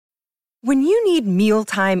When you need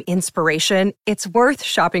mealtime inspiration, it's worth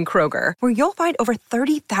shopping Kroger, where you'll find over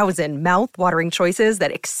 30,000 mouth-watering choices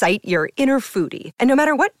that excite your inner foodie. And no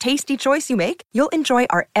matter what tasty choice you make, you'll enjoy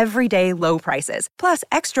our everyday low prices, plus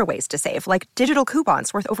extra ways to save, like digital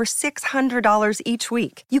coupons worth over $600 each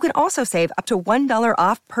week. You can also save up to $1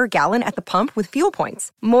 off per gallon at the pump with fuel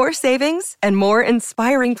points. More savings and more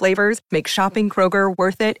inspiring flavors make shopping Kroger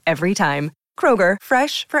worth it every time. Kroger,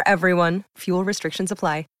 fresh for everyone. Fuel restrictions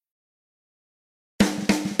apply.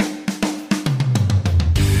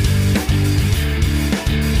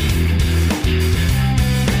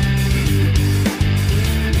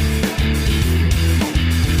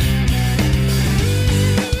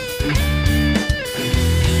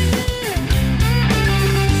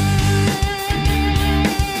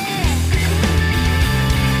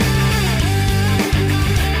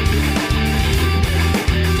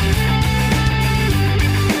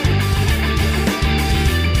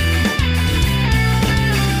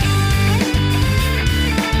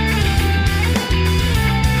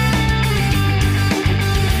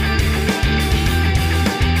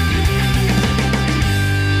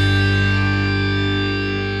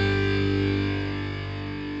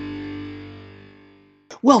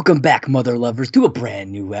 Welcome back, mother lovers, to a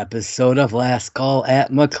brand new episode of Last Call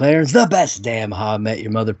at McLaren's, the best damn How I Met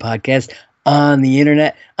Your Mother podcast on the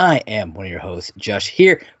internet. I am one of your hosts, Josh,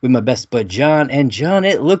 here with my best bud, John. And John,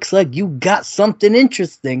 it looks like you got something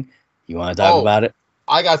interesting. You want to talk about it?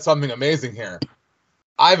 I got something amazing here.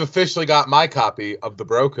 I've officially got my copy of the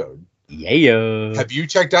Bro Code. Yeah. Have you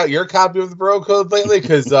checked out your copy of the Bro Code lately?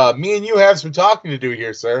 Because me and you have some talking to do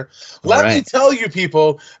here, sir. Let me tell you,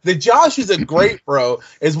 people, that Josh is a great bro.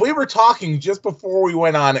 As we were talking just before we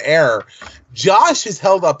went on air, Josh has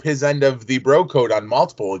held up his end of the Bro Code on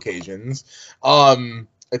multiple occasions.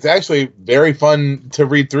 It's actually very fun to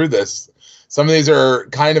read through this. Some of these are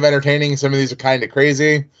kind of entertaining. Some of these are kind of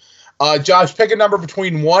crazy. Josh, pick a number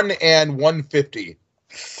between 1 and 150.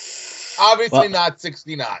 Obviously not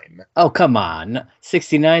 69. Oh, come on.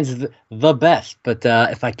 69 is the best. But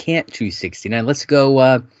if I can't choose 69, let's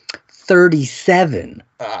go 37.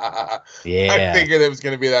 Yeah. I figured it was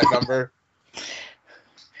going to be that number.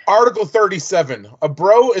 Article 37. A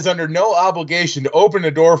bro is under no obligation to open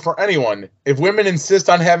a door for anyone. If women insist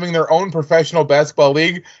on having their own professional basketball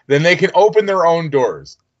league, then they can open their own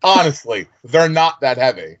doors. Honestly, they're not that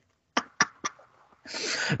heavy.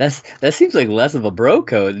 That seems like less of a bro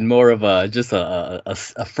code and more of a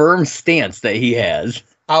firm stance that he has.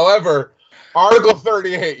 However, Article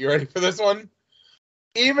 38, you ready for this one?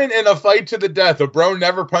 Even in a fight to the death, a bro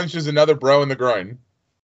never punches another bro in the groin.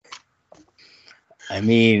 I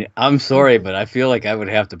mean, I'm sorry, but I feel like I would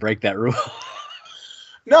have to break that rule.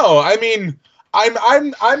 No, I mean,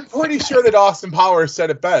 I'm pretty sure that Austin Powers said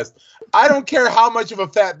it best. I don't care how much of a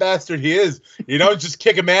fat bastard he is. You don't just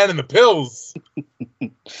kick a man in the pills.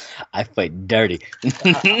 I fight dirty.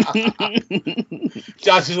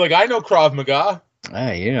 Josh is like, I know Krav Maga.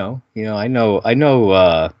 I know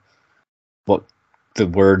what the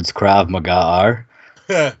words Krav Maga are.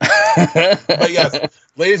 But yes,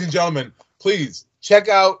 ladies and gentlemen, please check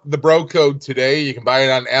out the Bro Code today. You can buy it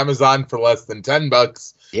on Amazon for less than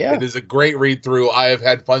 $10. Yeah. It is a great read through. I have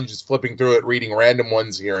had fun just flipping through it, reading random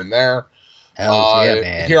ones here and there. Hell yeah,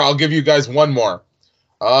 man. Here, I'll give you guys one more.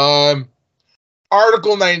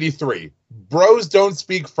 Article 93. Bros don't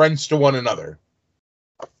speak French to one another.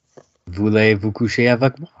 Voulez-vous coucher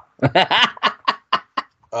avec moi?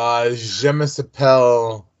 Je me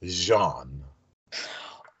s'appelle Jean.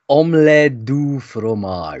 Omelette du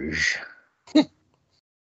fromage.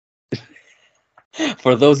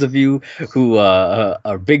 For those of you who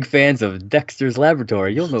are big fans of Dexter's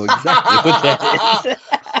Laboratory, you'll know exactly what that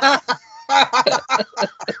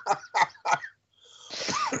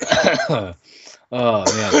is. Oh,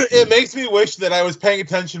 man. It makes me wish that I was paying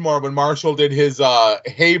attention more when Marshall did his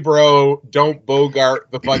hey bro, don't bogart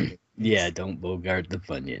the Funyuns. Yeah, don't bogart the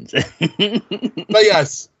Funyuns. But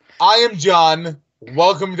yes, I am John.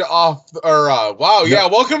 Welcome to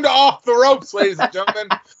welcome to Off the Ropes, ladies and gentlemen.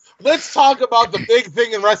 Let's talk about the big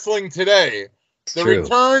thing in wrestling today. The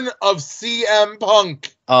return of CM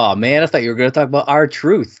Punk. Oh, man, I thought you were going to talk about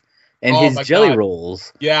R-Truth and his jelly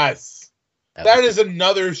rolls. Yes. That is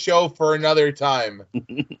another show for another time.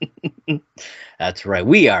 That's right.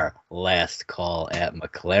 We are Last Call at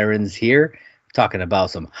McLaren's here, talking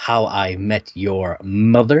about some How I Met Your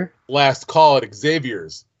Mother. Last Call at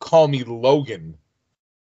Xavier's. Call me Logan.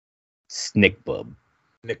 Snickbub.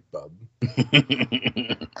 Nickbub.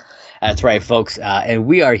 That's right, folks. And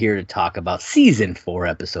we are here to talk about Season 4,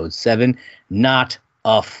 Episode 7, Not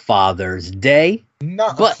a Father's Day.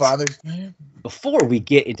 Not a Father's Day. before we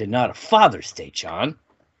get into Not a Father's Day, John,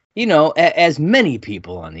 you know, as many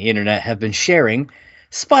people on the internet have been sharing,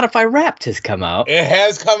 Spotify Wrapped has come out. It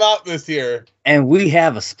has come out this year. And we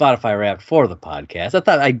have a Spotify Wrapped for the podcast. I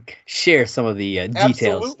thought I'd share some of the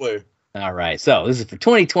details. Absolutely. All right. So this is for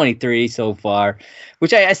 2023 so far,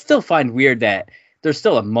 which I still find weird that there's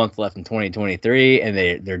still a month left in 2023 and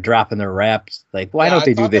they're dropping their Wraps. Like, why don't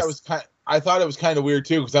they do this? I thought it was kind of weird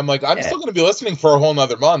too, because I'm like, I'm still going to be listening for a whole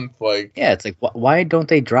nother month. Like, yeah, it's like, why don't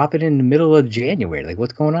they drop it in the middle of January? Like,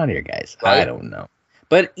 what's going on here, guys? Right? I don't know.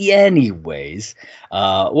 But anyways,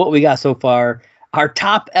 what we got so far, our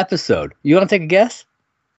top episode. You want to take a guess?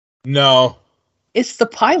 No. It's the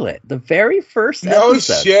pilot, the very first episode. No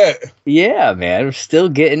shit. Yeah, man, we're still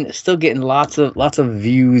getting lots of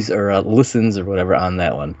views or listens or whatever on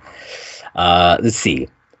that one. Let's see.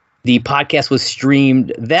 The podcast was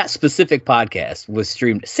streamed. That specific podcast was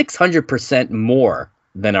streamed 600% more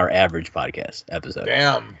than our average podcast episode.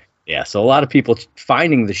 Damn. Yeah, so a lot of people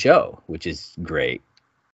finding the show, which is great.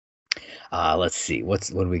 Let's see. What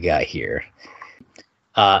do we got here?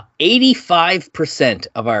 85%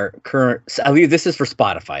 of our current, I believe this is for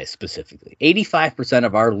Spotify specifically. 85%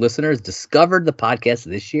 of our listeners discovered the podcast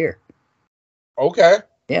this year. Okay.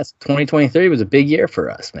 Yes, 2023 was a big year for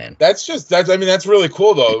us, man. That's really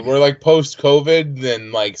cool though. We're like post-COVID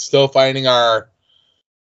and like still finding our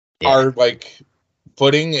like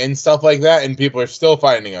footing and stuff like that, and people are still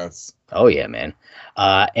finding us. Oh yeah, man.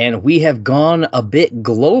 And we have gone a bit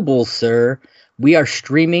global, sir. We are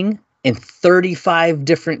streaming in 35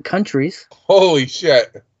 different countries. Holy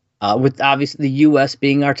shit. With obviously the US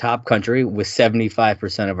being our top country with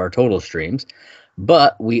 75% of our total streams.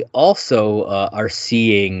 But we also are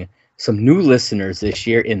seeing some new listeners this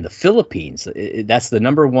year in the Philippines. That's the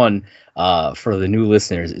number one for the new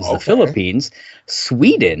listeners is the Philippines,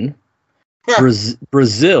 Sweden,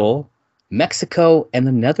 Brazil, Mexico, and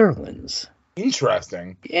the Netherlands.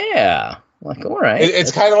 Interesting. Yeah. Like, all right.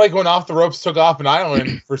 It's kind of like when Off the Ropes took off in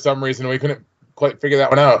Ireland for some reason. We couldn't quite figure that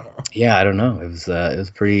one out. Yeah, I don't know. It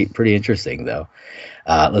was pretty interesting, though.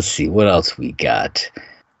 Let's see. What else we got?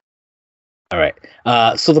 All right.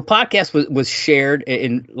 So the podcast was shared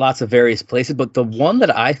in lots of various places, but the one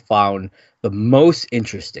that I found the most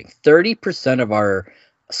interesting, 30% of our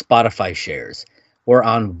Spotify shares were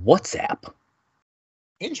on WhatsApp.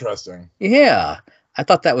 Interesting. Yeah. I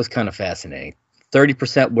thought that was kind of fascinating.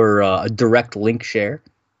 30% were a direct link share,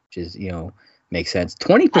 which is, makes sense.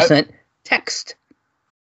 20% text.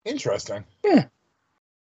 Interesting. Yeah.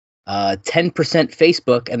 10%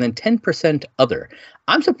 Facebook and then 10% other.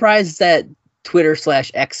 I'm surprised that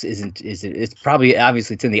Twitter/X isn't. It's probably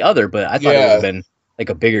obviously it's in the other, but I thought it would have been like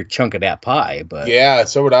a bigger chunk of that pie. But yeah,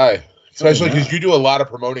 so would I. Especially because you do a lot of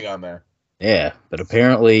promoting on there. Yeah, but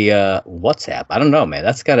apparently WhatsApp. I don't know, man.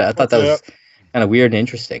 I thought that was kind of weird and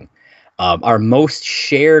interesting. Our most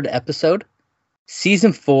shared episode,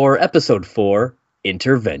 season 4, episode 4,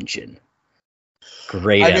 Intervention.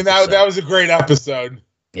 Great. I mean, that was a great episode.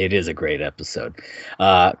 It is a great episode.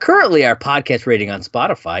 Currently, our podcast rating on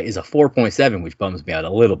Spotify is a 4.7, which bums me out a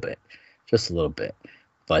little bit, just a little bit.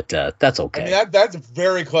 But that's okay. I mean, that's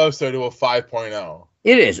very close though to a 5.0.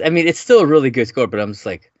 It is. I mean, it's still a really good score, but I'm just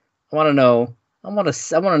like, I want to know. I want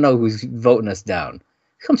to know who's voting us down.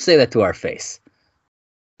 Come say that to our face,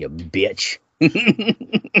 you bitch.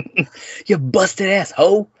 You busted ass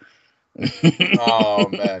hoe. Oh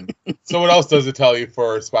man. So what else does it tell you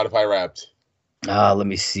for Spotify Wrapped? Let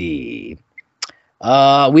me see.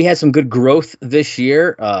 We had some good growth this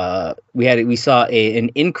year. We saw an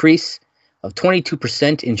increase of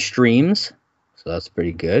 22% in streams, so that's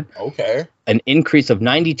pretty good. Okay. An increase of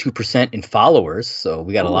 92% in followers, so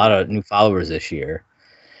we got a lot of new followers this year,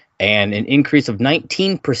 and an increase of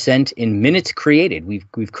 19% in minutes created.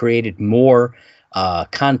 We've created more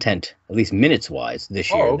content, at least minutes wise,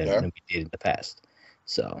 this year than we did in the past.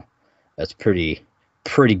 So that's pretty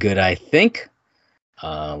good, I think.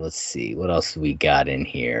 Let's see what else we got in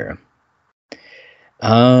here.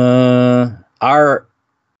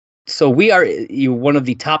 So we are one of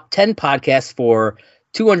the top 10 podcasts for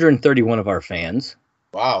 231 of our fans.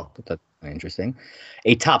 Wow, that's interesting.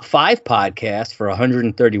 A top 5 podcast for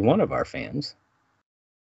 131 of our fans,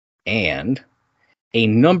 and a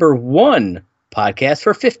number 1 podcast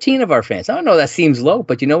for 15 of our fans. I don't know, that seems low,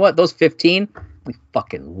 but you know what? Those 15, we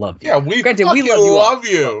fucking love you. Yeah, we love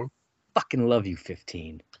you. Fucking love you,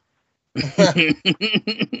 15.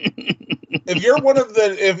 If you're one of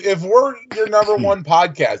the, if we're your number 1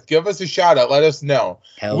 podcast, give us a shout out. Let us know.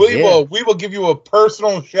 We will give you a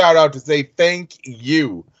personal shout out to say thank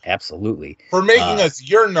you. Absolutely. For making us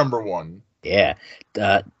your number 1. Yeah.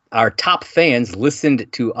 our top fans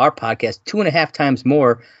listened to our podcast 2.5 times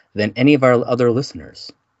more than any of our other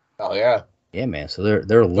listeners. Oh yeah. Yeah, man. So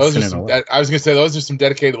they're listening away. I was gonna say those are some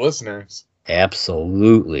dedicated listeners.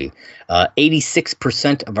 Absolutely.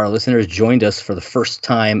 86% of our listeners joined us for the first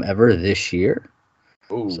time ever this year.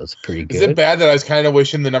 Ooh. So it's pretty good. Is it bad that I was kind of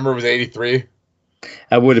wishing the number was 83?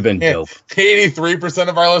 That would have been dope. 83%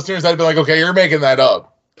 of our listeners, I'd be like, okay, you're making that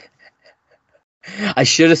up. I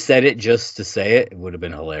should have said it just to say it. It would have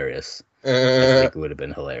been hilarious. I think it would have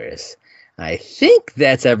been hilarious. I think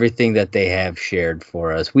that's everything that they have shared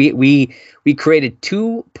for us. We created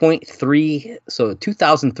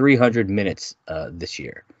 2,300 minutes this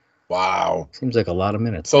year. Wow. Seems like a lot of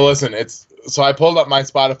minutes. So listen, so I pulled up my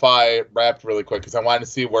Spotify Wrapped really quick because I wanted to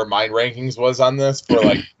see where my rankings was on this for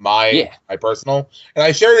like my personal. And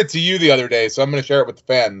I shared it to you the other day, so I'm going to share it with the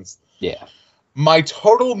fans. Yeah. My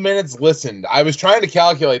total minutes listened, I was trying to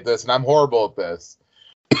calculate this, and I'm horrible at this.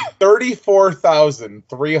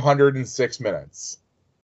 34,306 minutes.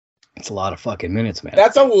 It's a lot of fucking minutes, man.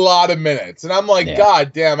 That's a lot of minutes. And I'm like,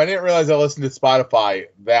 God damn, I didn't realize I listened to Spotify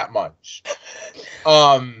that much.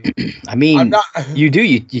 I mean,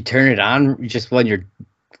 you turn it on just when you're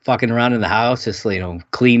fucking around in the house, just,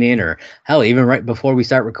 cleaning, or hell, even right before we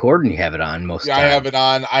start recording, you have it on most of the time. I have it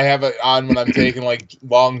on. I have it on when I'm taking like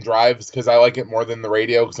long drives because I like it more than the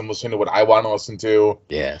radio because I'm listening to what I want to listen to.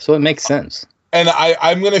 Yeah, so it makes sense. And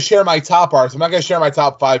I'm going to share my top artists. I'm not going to share my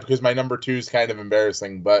top 5 because my number 2 is kind of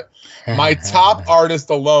embarrassing. But my top artist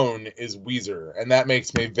alone is Weezer. And that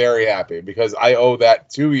makes me very happy because I owe that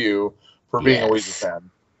to you for being a Weezer fan.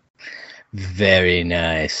 Very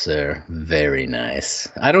nice, sir. Very nice.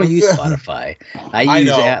 I don't use Spotify.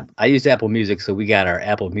 I use Apple Music, so we got our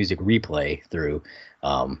Apple Music replay through.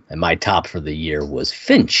 And my top for the year was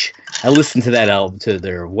Finch. I listened to that album, to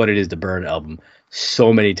their What It Is to Burn album,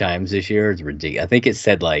 so many times this year. It's ridiculous. I think it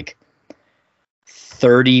said like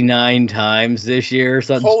 39 times this year or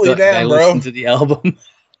something. Holy damn, bro. I listened to the album.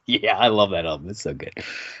 Yeah, I love that album. It's so good.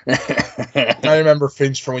 I remember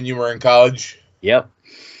Finch from when you were in college. Yep.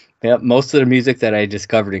 Most of the music that I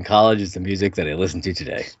discovered in college is the music that I listen to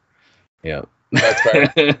today. Yep. That's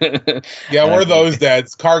fair. Yeah, we're those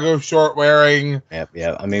dads. Cargo short wearing.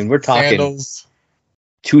 Yep. I mean, we're talking sandals.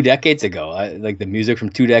 2 decades ago. Like the music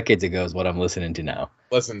from 2 decades ago is what I'm listening to now.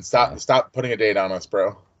 Listen, stop putting a date on us,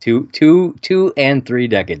 bro. 2 and 3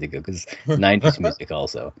 decades ago, because 90s music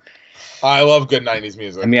also. I love good 90s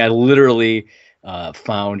music. I mean, I literally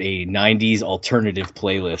found a 90s alternative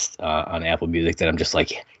playlist on Apple Music that I'm just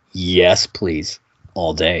like, yes, please,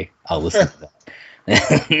 all day. I'll listen to that.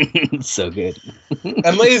 It's so good.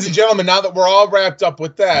 And ladies and gentlemen, now that we're all wrapped up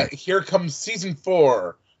with that, here comes season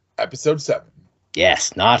 4, episode 7.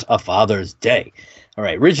 Yes, Not a Father's Day. All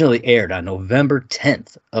right, originally aired on November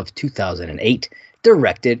 10th of 2008,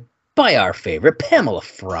 directed by our favorite Pamela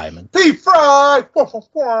Fryman. P-Fry!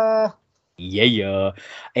 Yeah.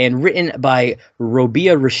 And written by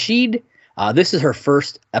Robia Rashid. This is her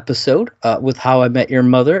first episode with How I Met Your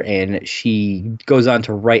Mother, and she goes on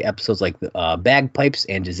to write episodes like Bagpipes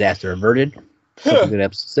and Disaster Averted. Some good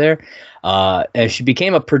episodes there. And she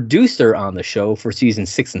became a producer on the show for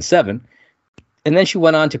seasons 6 and 7. And then she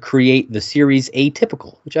went on to create the series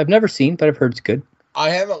Atypical, which I've never seen, but I've heard it's good. I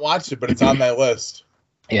haven't watched it, but it's on my list.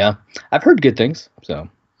 Yeah, I've heard good things, so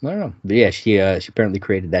I don't know. But yeah, she apparently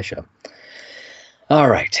created that show. All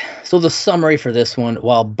right, so the summary for this one: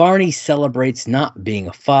 while Barney celebrates not being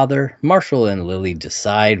a father, Marshall and Lily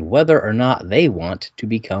decide whether or not they want to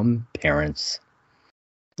become parents.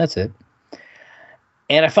 That's it.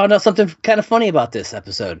 And I found out something kind of funny about this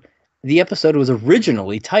episode. The episode was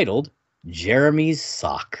originally titled Jeremy's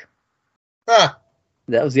Sock. Huh.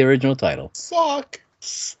 That was the original title. Sock.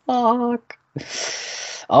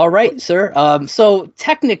 All right, sir. So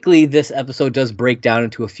technically, this episode does break down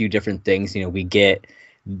into a few different things. We get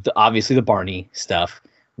obviously the Barney stuff.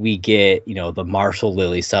 We get the Marshall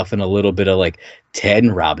Lily stuff and a little bit of like Ted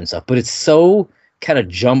and Robin stuff. But it's so kind of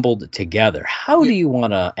jumbled together. How do you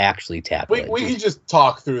want to actually tackle it? We can just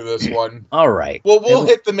talk through this one. All right. We'll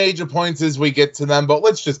hit the major points as we get to them, but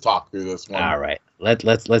let's just talk through this one. All right.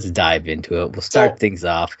 Let's dive into it. We'll start things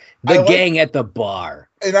off. The gang at the bar.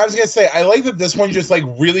 And I was gonna say, I like that this one just like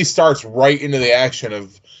really starts right into the action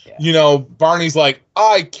of, Barney's like,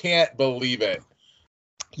 I can't believe it.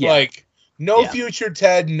 Yeah. Like, no future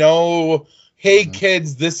Ted, no, hey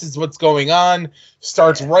kids, this is what's going on.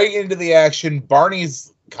 Starts right into the action.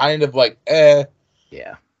 Barney's kind of like, Yeah.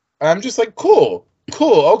 And I'm just like, cool.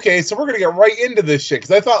 Okay, so we're gonna get right into this shit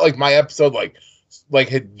because I thought like my episode like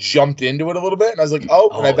had jumped into it a little bit, and I was like,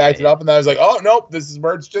 and I backed it up, and then I was like, oh nope, this is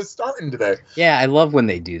where it's just starting today. Yeah, I love when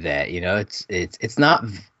they do that. It's not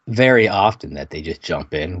very often that they just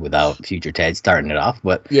jump in without future Ted starting it off.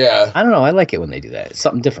 But yeah, I don't know. I like it when they do that. It's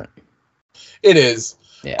something different. it is.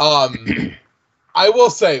 Yeah. I will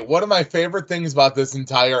say one of my favorite things about this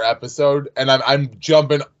entire episode, and I'm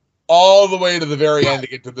jumping all the way to the very end to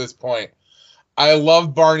get to this point. I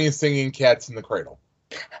love Barney singing "Cats in the Cradle."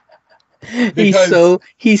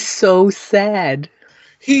 He's so sad.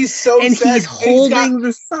 He's so and sad. He's holding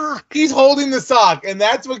the sock. He's holding the sock, and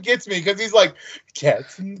that's what gets me, because he's like,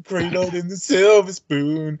 "Cats in the cradle in the silver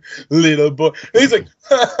spoon, little boy." And he's like,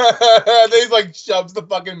 and he's like shoves the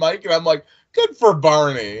fucking mic, and I'm like, good for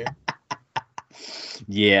Barney.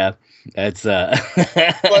 Yeah, that's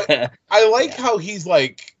But I like how he's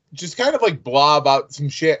like just kind of like blah about some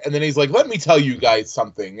shit, and then he's like, "Let me tell you guys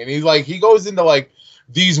something," and he's like, he goes into like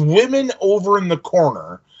these women over in the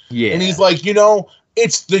corner, and he's like,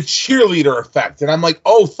 it's the cheerleader effect. And I'm like,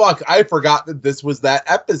 oh, fuck, I forgot that this was that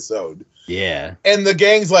episode. Yeah. And the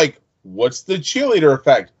gang's like, what's the cheerleader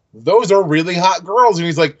effect? Those are really hot girls. And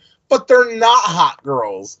he's like, but they're not hot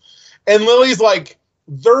girls. And Lily's like,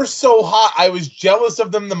 they're so hot. I was jealous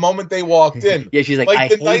of them the moment they walked in. Yeah, she's like,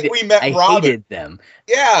 the night we met Robin. I hated them.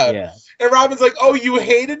 Yeah. And Robin's like, oh, you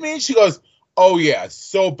hated me? And she goes, oh, yeah,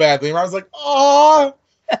 so badly. And Robin's like, aw.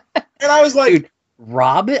 And I was like, dude,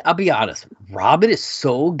 Robin, I'll be honest, Robin is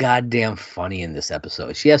so goddamn funny in this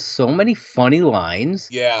episode. She has so many funny lines.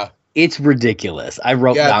 Yeah. It's ridiculous. I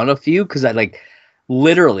wrote down a few because I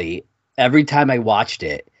literally every time I watched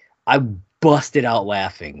it, I busted out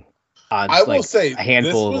laughing. I will say, a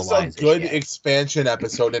handful this was of the lines a good expansion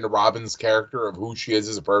episode into Robin's character of who she is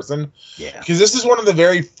as a person. Yeah. Because this is one of the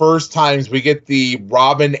very first times we get the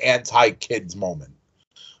Robin anti-kids moment.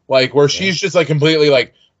 Like, where she's just completely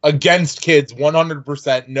against kids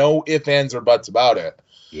 100%, no ifs, ands, or buts about it.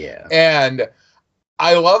 Yeah. And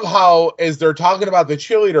I love how, as they're talking about the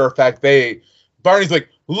cheerleader effect, Barney's like,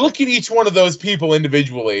 look at each one of those people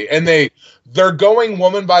individually. And they're going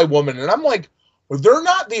woman by woman. And I'm like, they're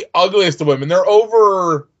not the ugliest of women. They're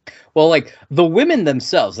over. Well, the women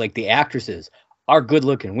themselves, the actresses, are good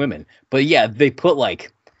looking women. But yeah, they put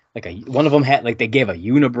one of them had they gave a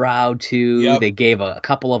unibrow to. Yep. They gave a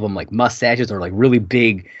couple of them mustaches or really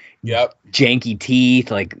big, janky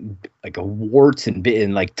teeth, like a warts and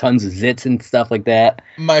tons of zits and stuff like that.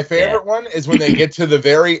 My favorite one is when they get to the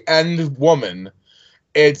very end woman.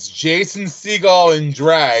 It's Jason Segel in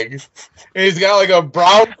drag, and he's got a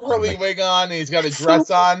brown curly wig on, and he's got a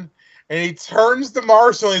dress on, and he turns to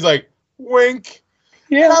Marshall, and he's like, wink.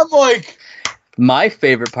 Yeah. And I'm like, my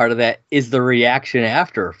favorite part of that is the reaction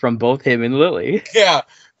after from both him and Lily. Yeah.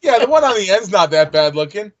 Yeah, the one on the end's not that bad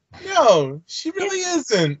looking. No, she really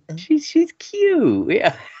isn't. She's cute.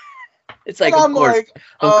 Yeah. It's of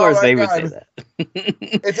course they would say that.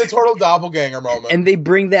 It's a total doppelganger moment. And they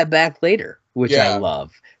bring that back later, which I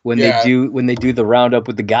love. When they do the roundup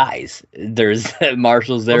with the guys. There's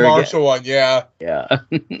Marshall's there. The Marshall one, yeah. Yeah.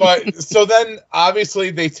 But so then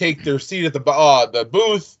obviously they take their seat at the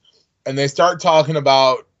booth and they start talking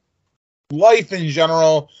about life in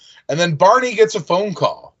general. And then Barney gets a phone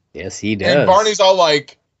call. Yes, he does. And Barney's all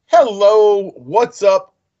like, hello, what's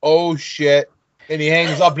up? Oh, shit. And he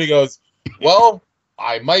hangs up and he goes, well,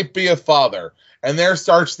 I might be a father. And there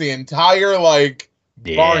starts the entire,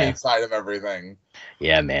 Barney side of everything.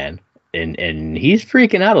 Yeah, man. And he's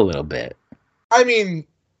freaking out a little bit. I mean,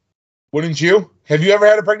 wouldn't you? Have you ever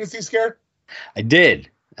had a pregnancy scare? I did.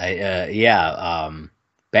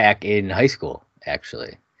 Back in high school,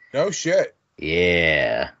 actually. No shit.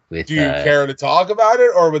 Yeah. Do you care to talk about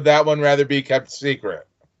it, or would that one rather be kept secret?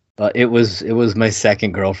 It was my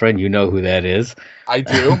second girlfriend. You know who that is. I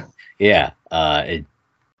do. Yeah. It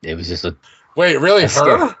was just a. Wait, really? Her?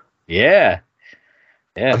 Scare. Yeah.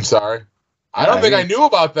 Yeah. I'm sorry. I don't think I knew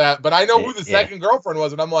about that, but I know who the second girlfriend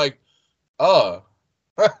was, and I'm like, oh.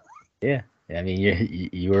 Yeah. I mean,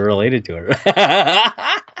 you were related to her.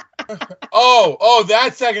 Oh,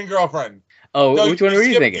 that second girlfriend. Oh, no, which one were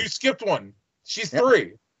you thinking? You skipped one. She's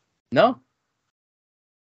 3. No.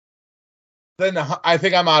 Then I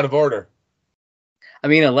think I'm out of order. I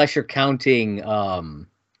mean, unless you're counting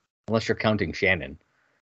Shannon.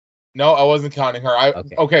 No, I wasn't counting her.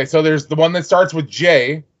 Okay, so there's the one that starts with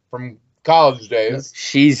J from college days.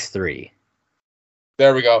 She's 3.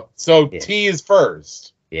 There we go. So T is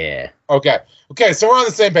first. Yeah. Okay, so we're on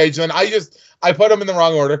the same page. Then I put them in the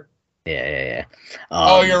wrong order. Yeah.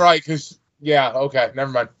 Oh, you're right. Okay,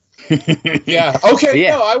 never mind. Yeah. Okay.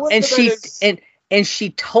 Yeah. No, I wouldn't. And she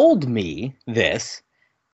told me this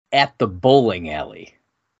at the bowling alley.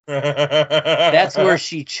 That's where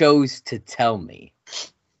she chose to tell me.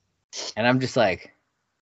 And I'm just like,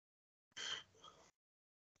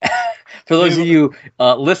 For those of you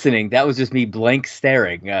listening, that was just me blank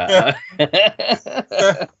staring. The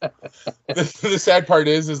sad part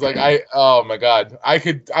is like oh my God,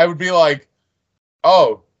 I would be like,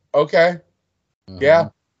 oh, okay, yeah,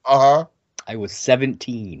 I was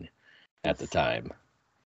 17 at the time.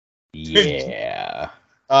 Yeah.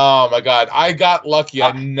 Oh my God, I got lucky.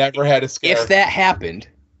 I never had a scare. If that happened,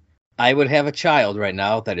 I would have a child right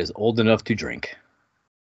now that is old enough to drink.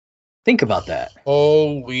 Think about that.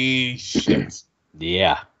 Holy shit.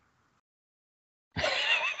 Yeah.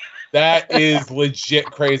 That is legit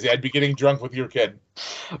crazy. I'd be getting drunk with your kid.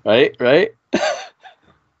 Right?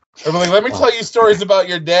 I'm like, let me tell you stories about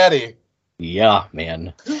your daddy. Yeah,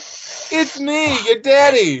 man. It's me, your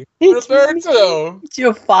daddy, It's Roberto. It's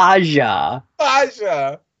your Faja.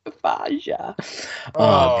 Faja.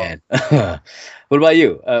 Oh, man. What about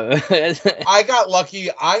you? I got lucky.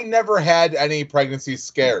 I never had any pregnancy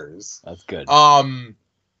scares. That's good.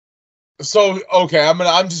 So okay,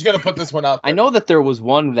 I'm just gonna put this one out there. I know that there was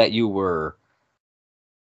one that you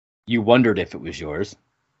wondered if it was yours.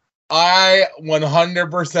 I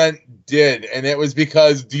 100% did, and it was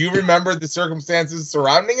because, do you remember the circumstances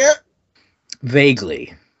surrounding it?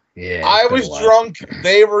 Vaguely. Yeah. I was drunk.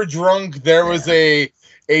 They were drunk. There was a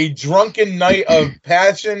drunken night of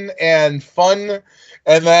passion and fun.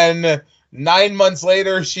 And then 9 months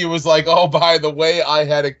later, she was like, oh, by the way, I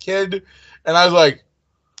had a kid. And I was like,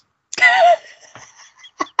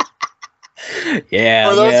 yeah.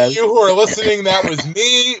 For those of you who are listening, that was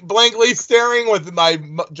me blankly staring with my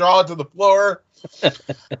jaw to the floor.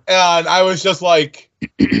 And I was just like,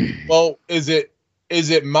 well, is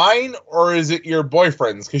it mine or is it your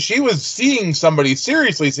boyfriend's? Because she was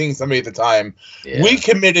seriously seeing somebody at the time. Yeah. We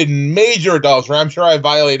committed major adultery. I'm sure I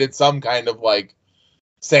violated some kind of like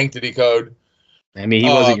sanctity code. I mean, he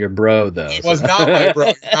wasn't your bro, though. He was not my bro.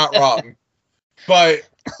 You're not wrong. But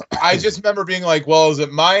I just remember being like, well, is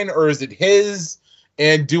it mine or is it his?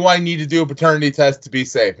 And do I need to do a paternity test to be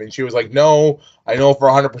safe? And she was like, no, I know for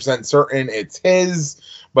 100% certain it's his.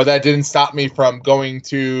 But that didn't stop me from going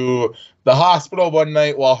to the hospital one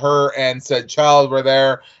night while her and said child were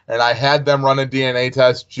there. And I had them run a DNA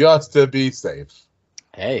test just to be safe.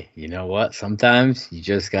 Hey, you know what? Sometimes you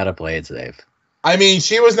just got to play it safe. I mean,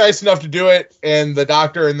 she was nice enough to do it. And the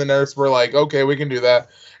doctor and the nurse were like, okay, we can do that.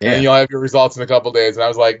 Yeah. And you'll have your results in a couple days. And I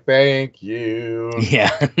was like, thank you. Yeah.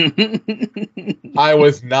 I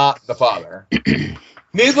was not the father.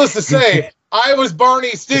 Needless to say, I was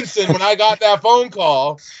Barney Stinson when I got that phone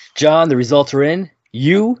call. John, the results are in.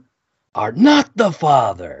 You are not the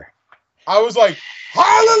father. I was like,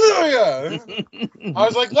 hallelujah. I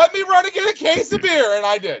was like, let me run and get a case of beer. And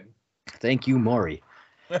I did. Thank you, Maury.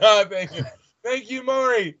 Thank you. Thank you,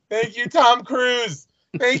 Maury. Thank you, Tom Cruise.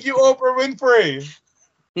 Thank you, Oprah Winfrey.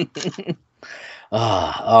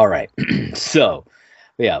 All right. So,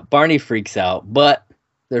 yeah, Barney freaks out, but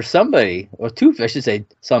there's somebody, or two, I should say,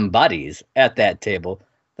 somebodies at that table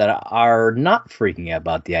that are not freaking out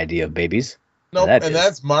about the idea of babies. Nope, and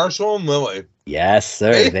that's Marshall and Lily. Yes,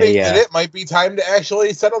 sir. They think that it might be time to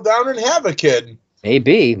actually settle down and have a kid.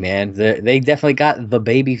 Maybe, man. They definitely got the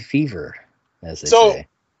baby fever, as they say.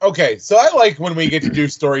 Okay, so I like when we get to do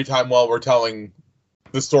story time while we're telling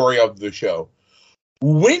the story of the show.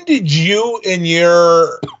 When did you and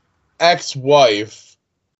your ex-wife,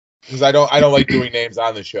 because I don't like doing names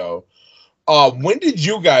on the show, when did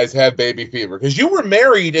you guys have baby fever? Because you were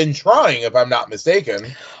married and trying, if I'm not mistaken.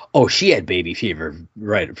 Oh, she had baby fever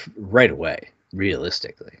right away,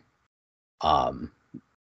 realistically.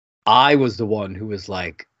 I was the one who was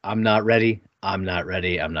like, I'm not ready.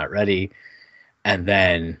 And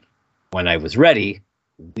then when I was ready,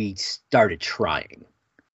 we started trying.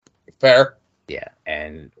 Fair. Yeah,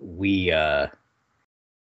 and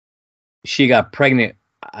she got pregnant.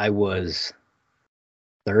 I was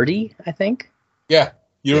 30, I think. Yeah,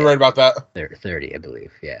 you were right about that. 30, I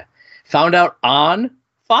believe, yeah. Found out on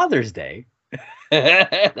Father's Day.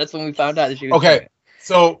 That's when we found out that she was pregnant.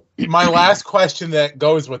 So my last question that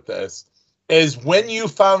goes with this is when you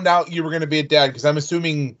found out you were going to be a dad, because I'm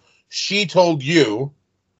assuming she told you.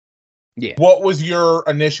 Yeah. What was your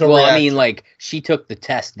initial reaction? I mean, like, she took the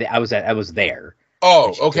test. I was there.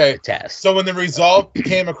 Oh, okay. Took the test. So when the result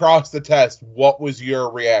came across the test, what was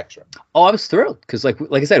your reaction? Oh, I was thrilled because, like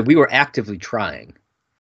I said, we were actively trying.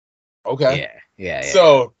 Okay. Yeah.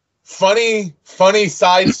 So funny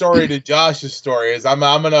side story to Josh's story is I'm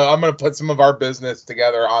gonna put some of our business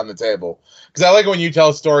together on the table because I like it when you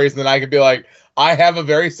tell stories and then I can be like, I have a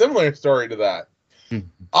very similar story to that.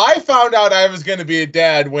 I found out I was going to be a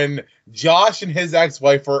dad when Josh and his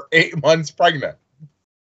ex-wife were 8 months pregnant.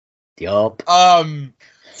 Yup.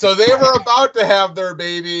 So they were about to have their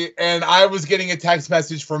baby, and I was getting a text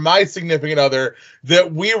message from my significant other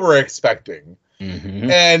that we were expecting. Mm-hmm.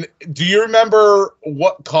 And do you remember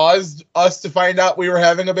what caused us to find out we were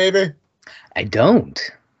having a baby? I don't.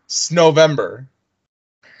 It's November.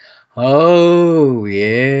 Oh,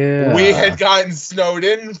 yeah. We had gotten snowed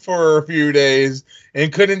in for a few days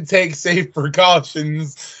and couldn't take safe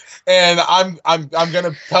precautions. And I'm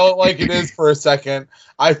gonna tell it like it is for a second.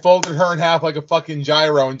 I folded her in half like a fucking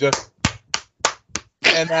gyro and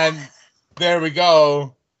then there we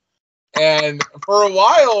go. And for a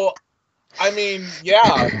while, I mean,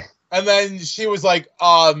 yeah. And then she was like,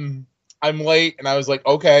 I'm late, and I was like,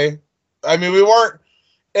 okay. I mean, we weren't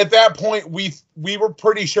at that point. We were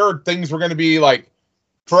pretty sure things were gonna be like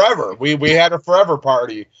forever. We had a forever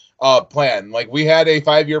party. Plan. Like, we had a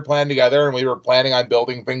 5-year plan together, and we were planning on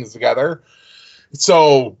building things together.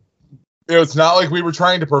 So it's not like we were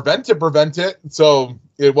trying to prevent it. So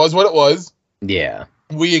it was what it was. Yeah.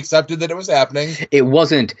 We accepted that it was happening. It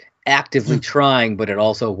wasn't actively trying, but it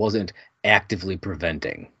also wasn't actively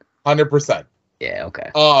preventing. 100%. Yeah,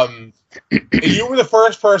 okay. You were the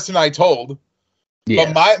first person I told.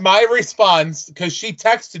 Yeah. But my response, because she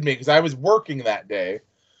texted me, because I was working that day.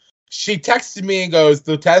 She texted me and goes,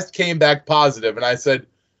 the test came back positive. And I said,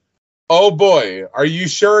 oh boy, are you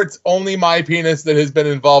sure it's only my penis that has been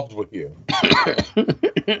involved with you?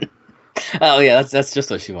 Oh, yeah, that's just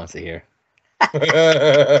what she wants to hear.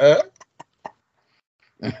 And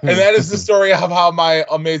that is the story of how my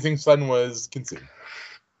amazing son was conceived.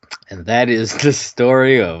 And that is the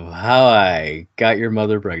story of how I got your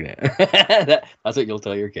mother pregnant. That's what you'll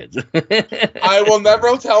tell your kids. I will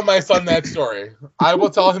never tell my son that story. I will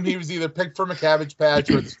tell him he was either picked from a Cabbage Patch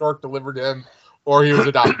or the stork delivered him, or he was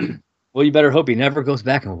adopted. Well, you better hope he never goes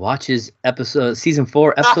back and watches season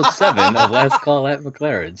 4, episode 7 of Last Call at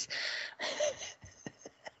McLaren's.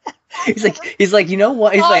 He's like, you know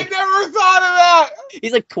what? He's like, I never thought of that.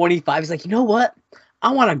 He's like 25. He's like, you know what? I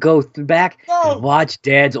want to go back and watch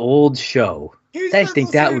Dad's old show. I think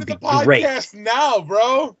that would be great. Now,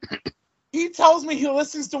 bro. He tells me he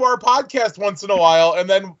listens to our podcast once in a while and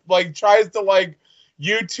then like tries to like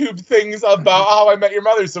YouTube things about How I Met Your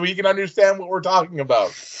Mother so he can understand what we're talking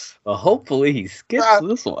about. Well, hopefully he skips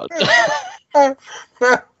this one.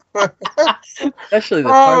 Especially the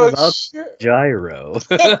part about gyro.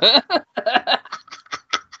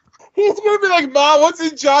 He's gonna be like, Mom, what's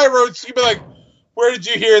a gyro? She'd be like, where did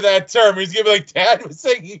you hear that term? He's gonna be like, Dad was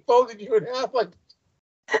saying he folded you in half. Like,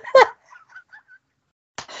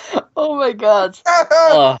 oh my God.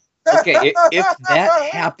 Okay, if that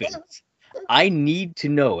happens, I need to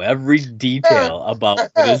know every detail about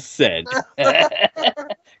what is said.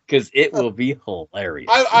 Because it will be hilarious.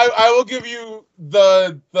 I will give you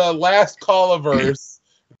the last call of verse.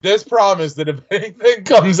 This promise that if anything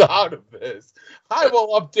comes out of this, I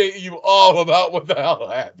will update you all about what the hell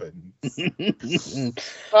happens.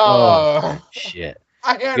 Oh, shit.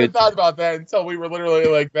 I hadn't thought about that until we were literally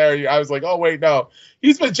like there. I was like, oh, wait, no.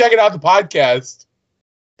 He's been checking out the podcast.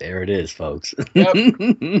 There it is, folks. Yep.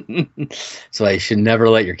 So I should never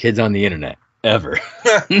let your kids on the internet. Ever.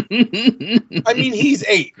 I mean, he's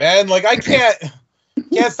 8, man. Like, I can't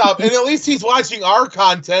stop. And at least he's watching our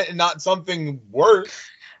content and not something worse.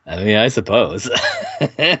 I mean, I suppose.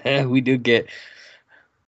 We do get.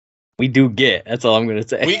 That's all I'm going to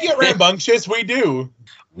say. We get rambunctious. We do.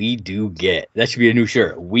 We do get. That should be a new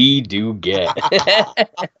shirt. We do get.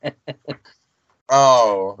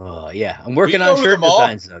 Oh, yeah. I'm working on shirt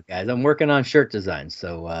designs, though, guys. I'm working on shirt designs.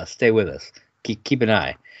 So stay with us. Keep an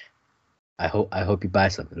eye. I hope you buy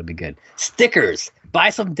something. It'll be good. Stickers. Buy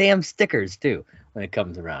some damn stickers, too, when it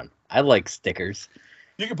comes around. I like stickers.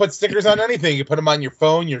 You can put stickers on anything. You put them on your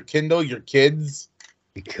phone, your Kindle, your kids.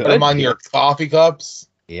 You could. Put them on your coffee cups.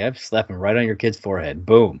 Yep, slap them right on your kid's forehead.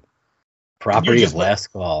 Boom. Property of Last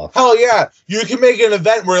Call. Hell yeah. You can make an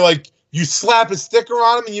event where, like, you slap a sticker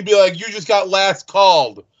on them and you'd be like, you just got last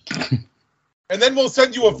called. And then we'll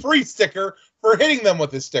send you a free sticker for hitting them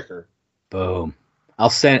with a sticker. Boom. I'll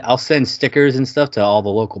send stickers and stuff to all the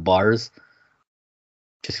local bars.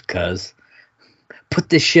 Just cause. Put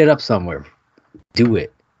this shit up somewhere. Do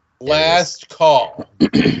it. Last call.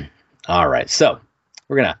 All right. So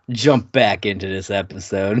we're going to jump back into this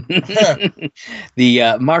episode.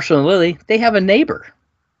 The Marshall and Lily, they have a neighbor.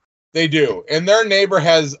 They do. And their neighbor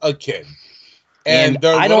has a kid. And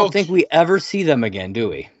I don't think we ever see them again, do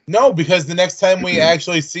we? No, because the next time we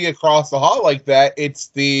actually see across the hall like that, it's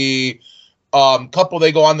the couple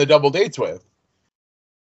they go on the double dates with.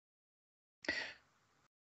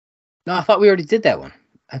 No, I thought we already did that one.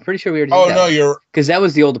 I'm pretty sure we already did that no, one. you're... Because that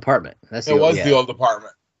was the old apartment. The old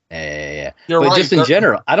apartment. Yeah. You're but right. just in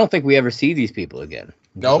general, I don't think we ever see these people again.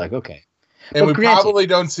 Nope. Like, okay. And we probably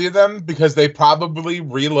don't see them because they probably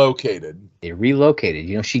relocated. They relocated.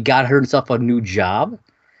 You know, she got herself a new job,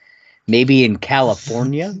 maybe in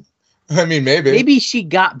California. I mean, maybe. Maybe she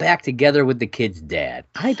got back together with the kid's dad.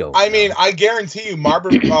 I don't know. I mean, I guarantee you,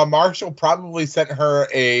 Marshall probably sent her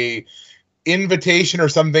a invitation or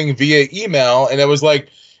something via email, and it was like,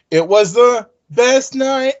 it was the best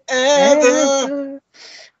night ever.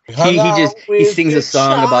 He sings a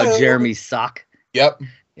song about Jeremy's sock. Yep.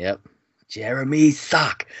 Jeremy's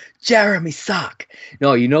sock.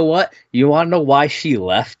 No, you know what? You want to know why she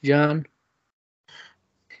left, John?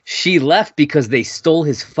 She left because they stole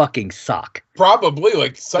his fucking sock. Probably,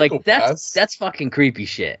 like psychopaths. That's fucking creepy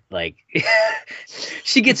shit. Like,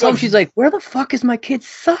 she gets home, she's like, "Where the fuck is my kid's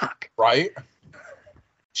sock?" Right?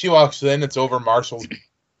 She walks in, it's over Marshall's.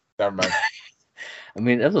 Never mind. I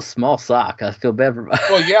mean, that's a small sock. I feel bad for.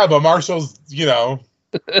 Well, yeah, but Marshall's, it's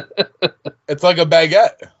like a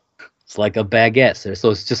baguette. It's like a baguette. So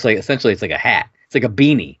it's just like, essentially, it's like a hat. It's like a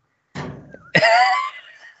beanie.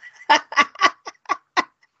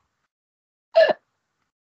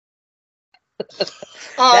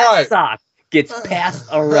 That sock gets passed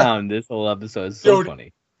around this whole episode. It's so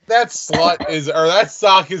funny. That sock is a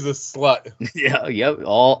slut. Yeah, yep,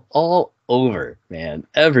 all over, man.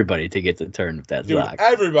 Everybody gets a turn with that sock.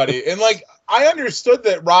 Everybody. And like, I understood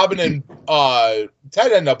that Robin and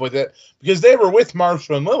Ted end up with it because they were with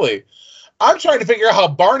Marshall and Lily. I'm trying to figure out how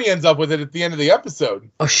Barney ends up with it at the end of the episode.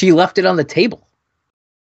 Oh, she left it on the table.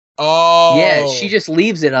 Oh. Yeah, she just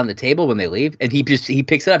leaves it on the table when they leave, and he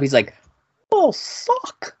picks it up. He's like, "Oh,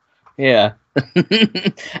 sock." Yeah.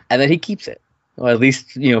 And then he keeps it. Well, at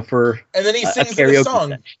least, for and then he sings the song.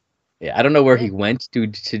 Session. Yeah, I don't know where he went to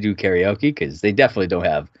do karaoke, because they definitely don't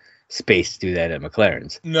have space to do that at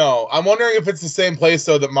McLaren's. No, I'm wondering if it's the same place,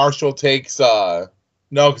 though, that Marshall takes. No,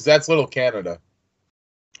 because that's Little Canada.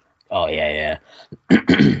 Oh, yeah.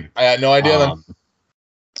 I had no idea.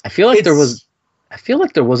 I feel like there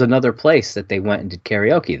was another place that they went and did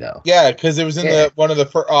karaoke, though. Yeah, because it was in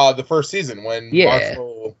the first season when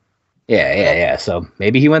Marshall. Yeah. So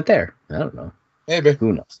maybe he went there. I don't know. Maybe.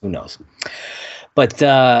 Who knows? But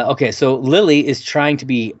okay, so Lily is trying to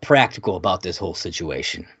be practical about this whole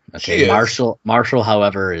situation. Okay, Marshall,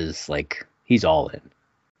 however, is like, he's all in.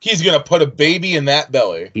 He's gonna put a baby in that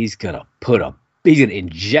belly. He's gonna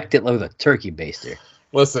inject it with a turkey baster.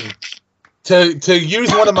 Listen, to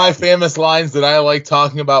use one of my famous lines that I like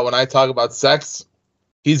talking about when I talk about sex,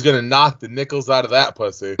 he's gonna knock the nickels out of that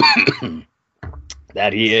pussy.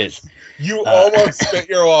 That he is. You almost spit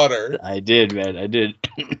your water. I did, man. I did.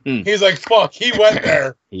 He's like, fuck, he went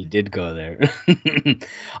there. He did go there.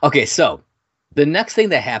 Okay, so the next thing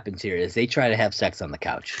that happens here is they try to have sex on the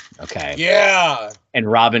couch. Okay. Yeah. And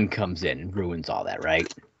Robin comes in and ruins all that, right?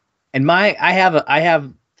 And I have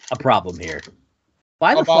a problem here.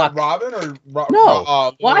 Why the fuck? Robin or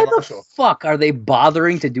no? Why the fuck are they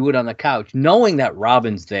bothering to do it on the couch, knowing that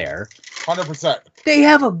Robin's there? 100%. They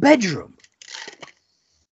have a bedroom.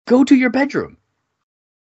 Go to your bedroom.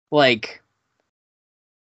 Like,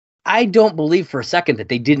 I don't believe for a second that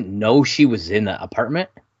they didn't know she was in the apartment.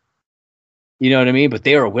 You know what I mean? But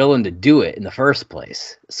they were willing to do it in the first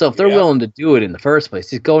place. So if they're willing to do it in the first place,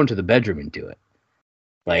 just go into the bedroom and do it.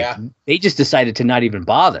 Like, they just decided to not even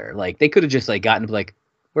bother. Like, they could have just gotten like,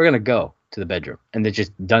 we're going to go to the bedroom. And they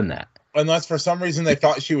just done that. Unless for some reason they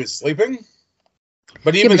thought she was sleeping.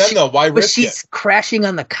 But even then, though, why risk it? But she's crashing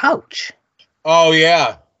on the couch. Oh,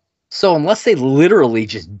 yeah. So unless they literally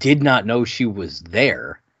just did not know she was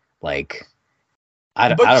there, like,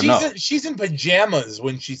 I don't know. She's in pajamas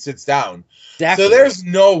when she sits down. Exactly. So there's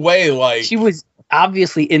no way, like... She was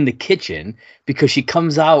obviously in the kitchen because she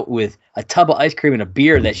comes out with a tub of ice cream and a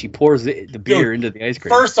beer that she pours the beer into the ice cream.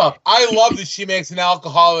 First off, I love that she makes an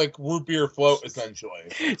alcoholic root beer float, essentially.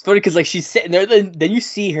 It's funny because, like, she's sitting there, then you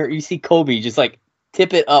see Kobe just, like,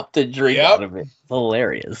 tip it up to drink out of it. It's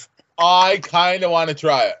hilarious. I kind of want to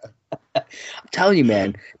try it. I'm telling you,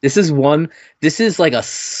 man, this is like a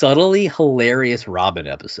subtly hilarious Robin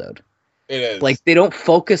episode. It is. Like, they don't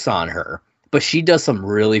focus on her, but she does some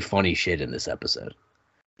really funny shit in this episode.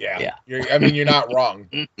 Yeah. You're not wrong.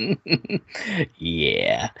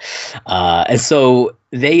 Yeah. And so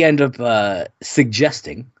they end up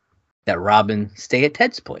suggesting that Robin stay at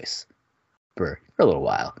Ted's place for a little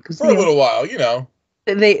while. For a little while,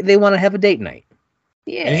 They want to have a date night.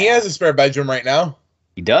 Yeah. And he has a spare bedroom right now.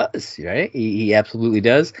 He does, right? He absolutely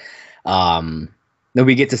does. Then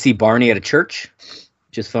we get to see Barney at a church,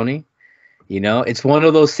 which is funny. It's one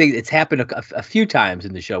of those things. It's happened a few times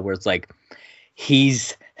in the show where it's like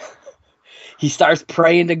he's he starts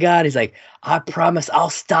praying to God. He's like, I promise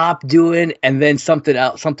I'll stop doing, and then something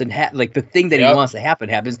happens. Like the thing that he wants to happen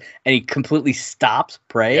happens, and he completely stops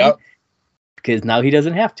praying because now he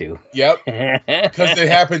doesn't have to. Yep. Because it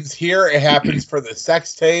happens here. It happens for the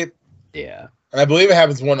sex tape. Yeah. And I believe it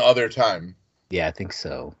happens one other time. Yeah, I think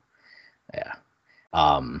so. Yeah.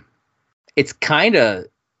 It kind of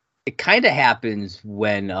happens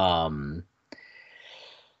when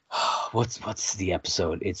what's the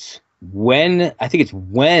episode? I think it's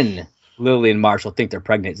when Lily and Marshall think they're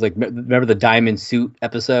pregnant. It's like, remember the diamond suit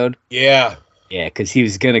episode? Yeah. Yeah, because he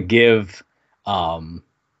was gonna give it's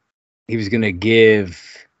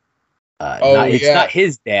not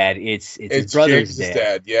his dad, it's his brother's James's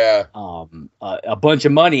dad. Yeah. A bunch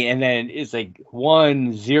of money, and then it's like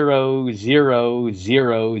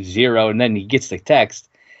 1,0,0,0,0, and then he gets the text,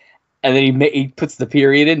 and then he puts the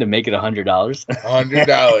period in to make it $100.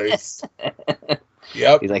 $100.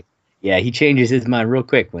 Yep. He's like, yeah, he changes his mind real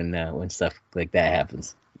quick when stuff like that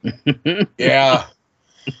happens. Yeah.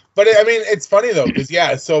 But I mean, it's funny though,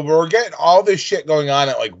 because so we're getting all this shit going on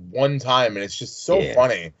at like one time, and it's just so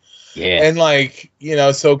funny. Yeah. And like,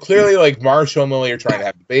 so clearly like Marshall and Lily are trying to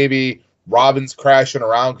have a baby. Robin's crashing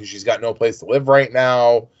around because she's got no place to live right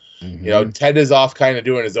now. Mm-hmm. Ted is off kind of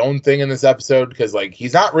doing his own thing in this episode because like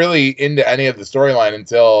he's not really into any of the storyline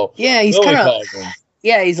until he's Lily kind of calls him.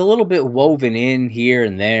 Yeah, he's a little bit woven in here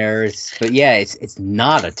and there. But yeah, it's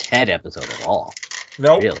not a Ted episode at all.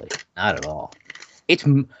 No, nope. Really, not at all.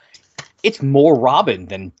 It's more Robin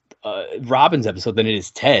than Robin's episode than it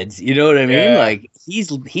is Ted's. You know what I mean? Yeah. Like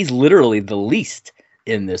he's literally the least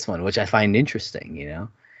in this one, which I find interesting.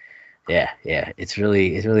 Yeah, it's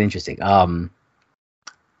really interesting.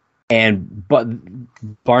 But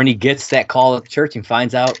Barney gets that call at the church and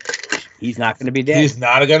finds out he's not going to be dad. He's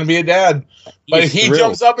not going to be a dad. But he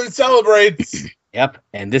jumps up and celebrates. Yep.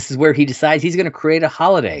 And this is where he decides he's going to create a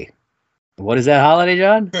holiday. What is that holiday,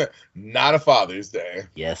 John? Not a Father's Day.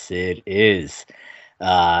 Yes, it is.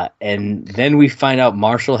 And then we find out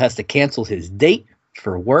Marshall has to cancel his date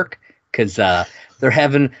for work because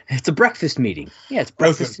it's a breakfast meeting. Yeah, it's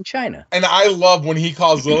breakfast in China. And I love when he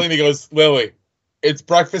calls Lily and he goes, Lily, it's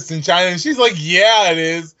breakfast in China. And she's like, yeah, it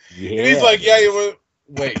is. Yeah. And he's like,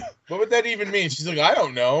 wait, what would that even mean? She's like, I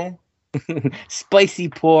don't know. Spicy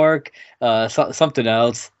pork, something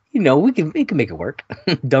else. We can make it work.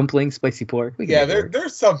 Dumplings, spicy pork.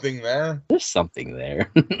 There's something there. There's something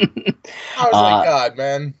there. I was like, God,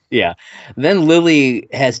 man. Yeah. Then Lily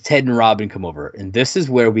has Ted and Robin come over, and this is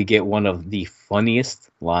where we get one of the funniest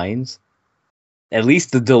lines. At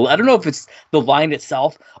least I don't know if it's the line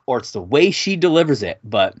itself or it's the way she delivers it,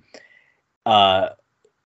 but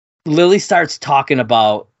Lily starts talking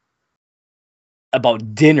about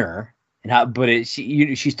dinner. And how, but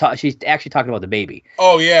she's actually talking about the baby.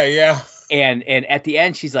 Oh yeah. And at the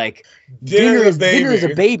end she's like, dinner is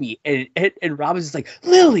a baby, and Robin's just like,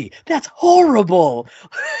 Lily, that's horrible.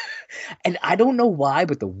 And I don't know why,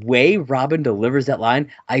 but the way Robin delivers that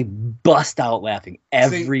line, I bust out laughing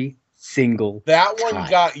every single that time. One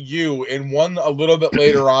got you, and one a little bit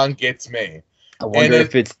later on gets me. I wonder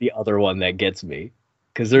if it's the other one that gets me,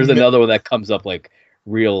 because there's another one that comes up like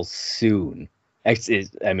real soon.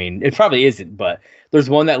 I mean, it probably isn't, but there's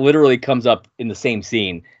one that literally comes up in the same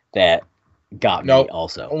scene that got me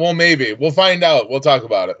also. Well, maybe. We'll find out. We'll talk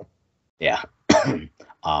about it. Yeah.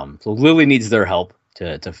 So Lily needs their help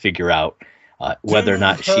to figure out whether or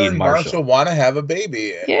not she and Marshall want to have a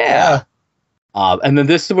baby. Yeah. And then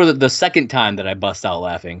this is where the second time that I bust out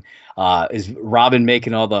laughing is Robin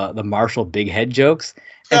making all the Marshall big head jokes.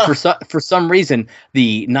 And for some reason,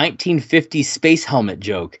 the 1950s space helmet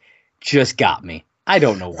joke just got me. I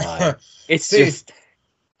don't know why.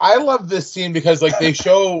 I love this scene because like they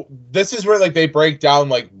show this is where like they break down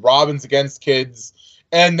like Robin's against kids,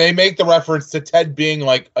 and they make the reference to Ted being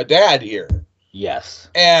like a dad here. Yes.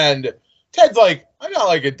 And Ted's like, I'm not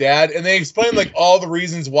like a dad, and they explain like all the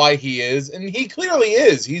reasons why he is, and he clearly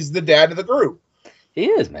is. He's the dad of the group. He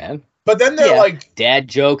is, man. But then they're like dad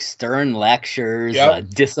jokes, stern lectures,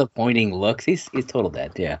 disappointing looks. He's total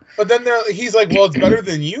dad, yeah. But then he's like, well, it's better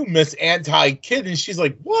than you, Miss Anti-Kid. And she's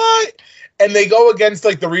like, what? And they go against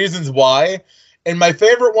like the reasons why. And my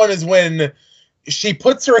favorite one is when she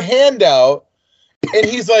puts her hand out and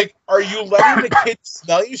he's like, are you letting the kid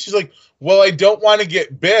smell you? She's like, well, I don't want to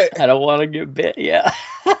get bit. I don't want to get bit, yeah.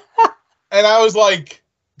 And I was like,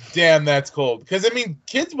 damn, that's cold. Because, I mean,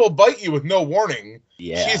 kids will bite you with no warning.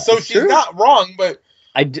 Yeah, she's not wrong, but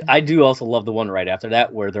I do also love the one right after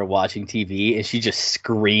that where they're watching TV and she just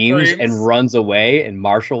screams and runs away, and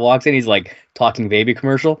Marshall walks in. He's like, talking baby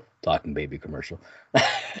commercial.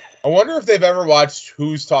 I wonder if they've ever watched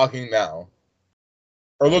Who's Talking Now.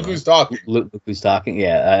 Or look who's talking. Look who's talking.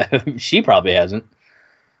 Yeah, she probably hasn't.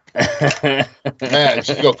 Man,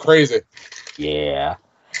 she'd go crazy. Yeah.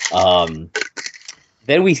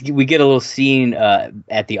 Then we get a little scene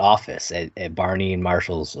at the office at Barney and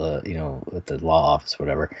Marshall's, at the law office,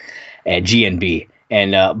 whatever, at GNB.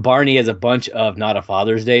 And Barney has a bunch of Not a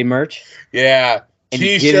Father's Day merch. Yeah.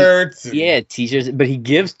 T-shirts. T-shirts. But he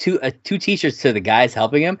gives two T-shirts to the guys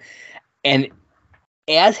helping him. And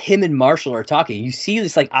as him and Marshall are talking, you see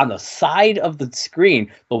this like on the side of the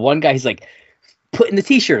screen, the one guy, he's like putting the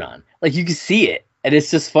T-shirt on. Like you can see it. And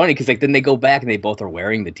it's just funny because like then they go back and they both are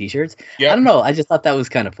wearing the T-shirts. Yeah. I don't know. I just thought that was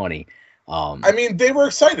kind of funny. I mean, they were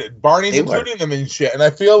excited. Barney's including them and shit. And I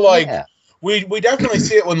feel like we definitely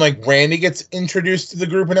see it when like Randy gets introduced to the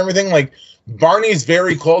group and everything. Like Barney's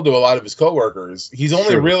very cold to a lot of his coworkers. He's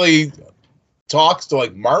only really talks to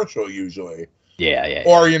like Marshall usually. Yeah.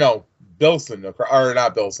 Or Bilson or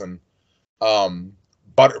not Bilson.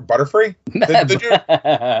 Butterfree? The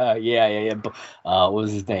dude? Yeah. What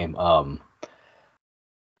was his name? Was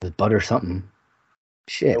Butter something?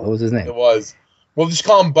 Shit, what was his name? It was. We'll just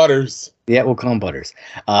call him Butters. Yeah, we'll call him Butters.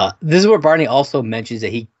 This is where Barney also mentions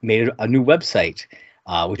that he made a new website,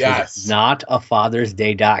 which was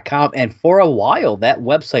notafathersday.com. And for a while, that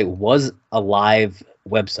website was a live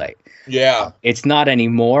website. Yeah. It's not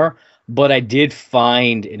anymore, but I did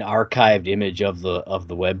find an archived image of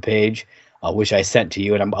the web page, which I sent to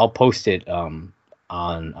you, and I'll post it on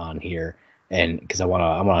here, and because I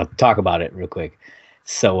want to talk about it real quick.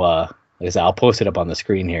 So, like I said, I'll post it up on the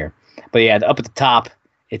screen here. But yeah, up at the top,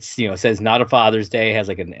 it's it says Not a Father's Day, has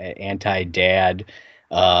like an anti-dad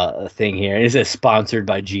thing here. And it says sponsored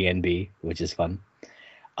by GNB, which is fun.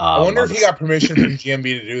 I wonder if he got permission from GNB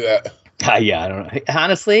to do that. Yeah, I don't know.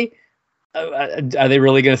 Honestly, are they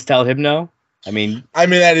really going to tell him no? I mean,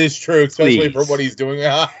 that is true, especially for what he's doing.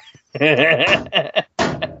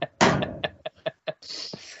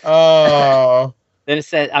 Oh. Then it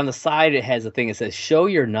says on the side, it has a thing that says, show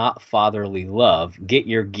your not fatherly love, get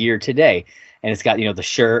your gear today. And it's got, the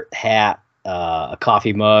shirt, hat, a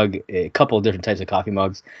coffee mug, a couple of different types of coffee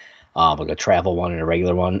mugs, like a travel one and a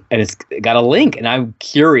regular one. And it's got a link. And I'm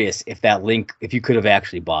curious if you could have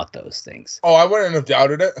actually bought those things. Oh, I wouldn't have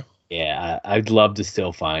doubted it. Yeah, I'd love to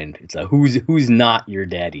still find it's a who's not your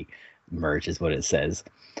daddy merch is what it says.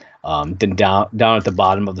 Then down at the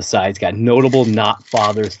bottom of the side, it's got notable not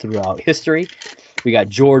fathers throughout history. We got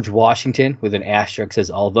George Washington with an asterisk,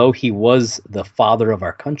 says, although he was the father of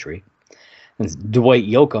our country. And it's Dwight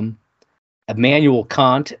Yoakam. Immanuel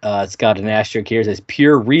Kant, it's got an asterisk here, it says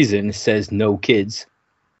pure reason says no kids.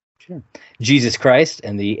 Sure. Jesus Christ,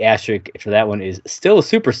 and the asterisk for that one is still a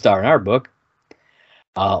superstar in our book.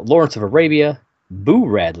 Lawrence of Arabia, Boo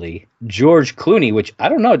Radley, George Clooney, which I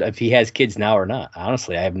don't know if he has kids now or not.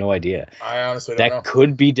 Honestly, I have no idea. I honestly don't know. That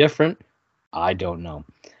could be different. I don't know.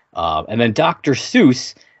 And then Dr.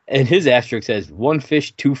 Seuss, and his asterisk says, 1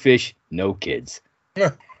 fish, 2 fish, no kids.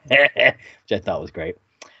 Which I thought was great.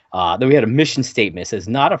 Then we had a mission statement. It says,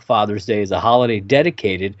 Not a Father's Day is a holiday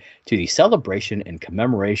dedicated to the celebration and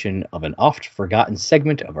commemoration of an oft-forgotten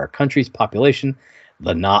segment of our country's population,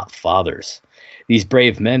 the not fathers. These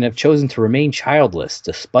brave men have chosen to remain childless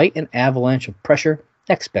despite an avalanche of pressure,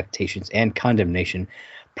 expectations, and condemnation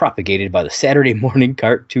propagated by the Saturday morning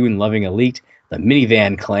cartoon-loving elite, the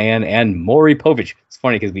Minivan Clan, and Maury Povich. It's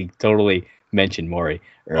funny because we totally mentioned Maury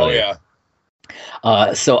earlier. Oh,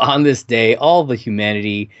 yeah. So on this day, all the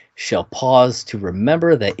humanity shall pause to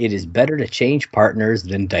remember that it is better to change partners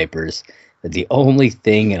than diapers, that the only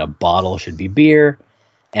thing in a bottle should be beer,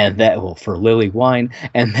 and that for Lily wine,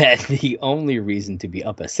 and that the only reason to be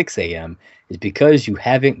up at 6 a.m. is because you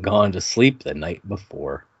haven't gone to sleep the night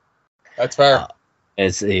before. That's fair.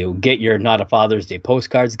 As you get your Not a Father's Day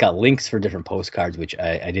postcards, it's got links for different postcards, which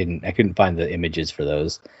I couldn't find the images for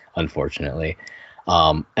those, unfortunately.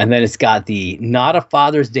 And then it's got the Not a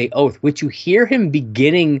Father's Day oath, which you hear him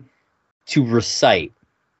beginning to recite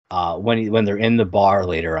when they're in the bar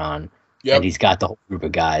later on. Yep. And he's got the whole group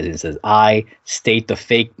of guys, and it says, I state the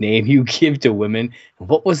fake name you give to women.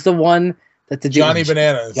 What was the one that the Johnny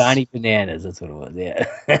Bananas? Johnny Bananas, that's what it was, yeah.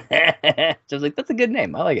 So I was like, that's a good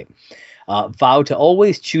name. I like it. Vow to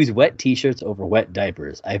always choose wet t-shirts over wet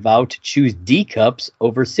diapers. I vow to choose D cups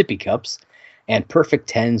over sippy cups and perfect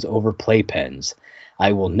tens over playpens.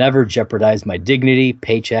 I will never jeopardize my dignity,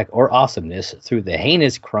 paycheck, or awesomeness through the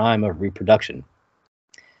heinous crime of reproduction.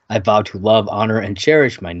 I vow to love, honor, and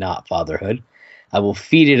cherish my not fatherhood. I will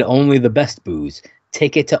feed it only the best booze,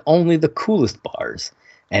 take it to only the coolest bars,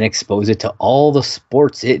 and expose it to all the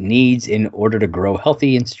sports it needs in order to grow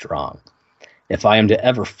healthy and strong. If I am to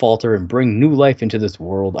ever falter and bring new life into this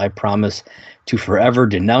world, I promise to forever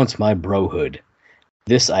denounce my brohood.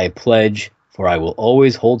 This I pledge, for I will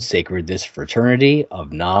always hold sacred this fraternity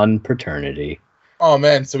of non-paternity. Oh,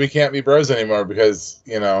 man, so we can't be bros anymore because,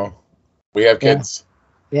 we have kids.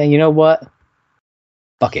 Yeah, you know what?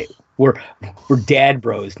 Fuck it. We're dad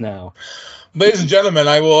bros now. Ladies and gentlemen,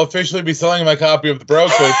 I will officially be selling my copy of the Bro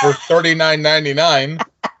Code for $39.99.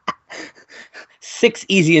 6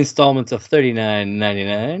 easy installments of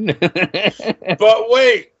 $39.99. But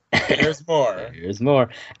wait, there's more. There's more.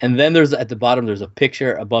 And then at the bottom, there's a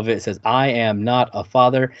picture above it. It says, I am not a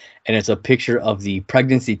father. And it's a picture of the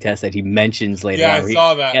pregnancy test that he mentions later on. Yeah, I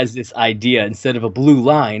saw that. He has this idea. Instead of a blue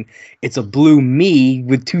line, it's a blue me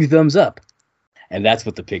with 2 thumbs up. And that's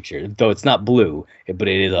what the picture, though it's not blue, but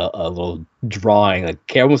it is a little drawing,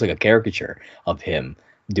 almost like a caricature of him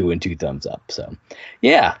doing 2 thumbs up. So,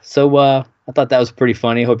 yeah. So I thought that was pretty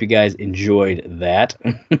funny. Hope you guys enjoyed that.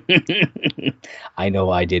 I know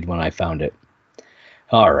I did when I found it.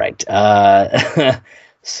 All right.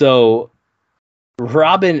 So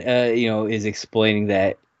Robin, is explaining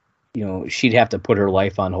that, she'd have to put her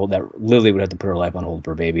life on hold, that Lily would have to put her life on hold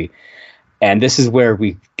for baby. And this is where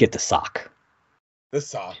we get the sock. The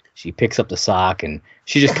sock. She picks up the sock and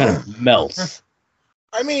she just kind of melts.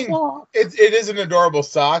 I mean, it is an adorable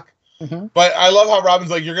sock, but I love how Robin's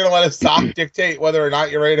like, you're going to let a sock dictate whether or not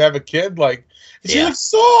you're ready to have a kid?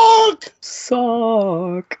 She's like,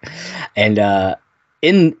 sock. And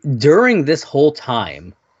during this whole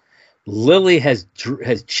time, Lily has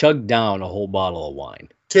chugged down a whole bottle of wine.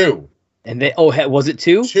 2. And was it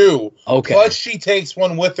 2? 2. Okay. Plus she takes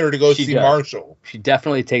one with her to go see Marshall. She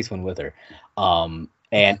definitely takes one with her.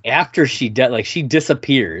 And after she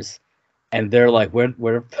disappears, and they're like, where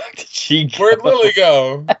the fuck did she go? Where'd Lily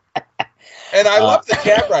go? And I love the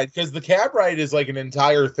cab ride, because the cab ride is like an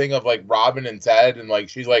entire thing of like Robin and Ted, and like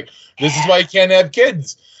she's like, this is why you can't have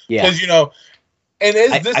kids. Yeah. Because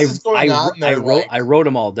and this is going on. I wrote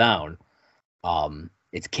them all down.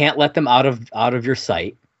 It's can't let them out of your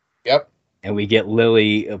sight. Yep. And we get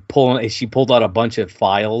Lily she pulled out a bunch of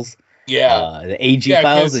files. Yeah. The AG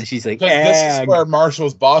files, and she's like, this is where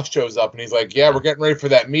Marshall's boss shows up, and he's like, yeah, we're getting ready for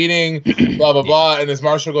that meeting, blah, blah, blah. And as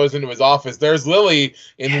Marshall goes into his office, there's Lily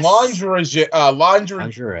in lingerie.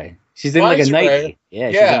 She's in like a nightie.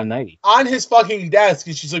 Yeah, she's in a nightie. On his fucking desk,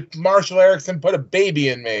 and she's like, Marshall Erickson put a baby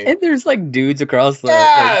in me. And there's like dudes across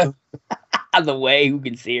the the way who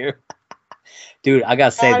can see her. Dude, I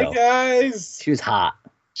gotta say though, guys. She was hot.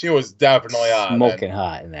 She was definitely hot. Smoking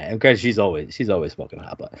hot in that. Because she's always smoking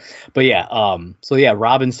hot. But yeah, so yeah,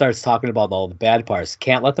 Robin starts talking about all the bad parts.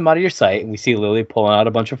 Can't let them out of your sight. And we see Lily pulling out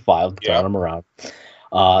a bunch of files, throwing them around.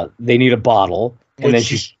 They need a bottle. And then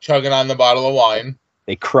she's chugging on the bottle of wine.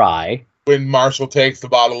 They cry. When Marshall takes the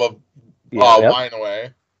bottle of wine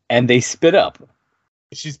away. And they spit up.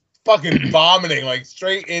 She's fucking vomiting like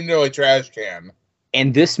straight into a trash can.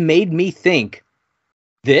 And this made me think,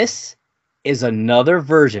 this is another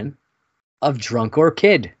version of Drunk or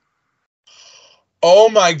Kid. Oh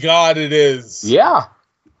my God, it is. Yeah.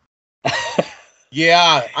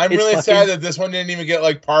 Yeah, I'm really sad that this one didn't even get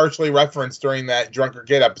like partially referenced during that Drunk or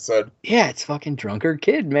Kid episode. Yeah, it's fucking Drunk or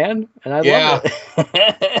Kid, man. And I love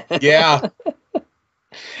it. Yeah.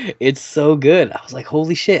 It's so good. I was like,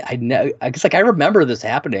 holy shit. I remember this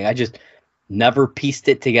happening. I just never pieced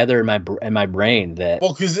it together in my brain that.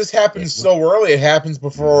 Well, because this happens so early, it happens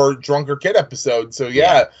before Drunk or Kid episode. So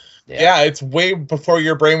yeah, it's way before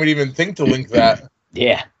your brain would even think to link that.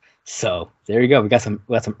 Yeah. So there you go. We got some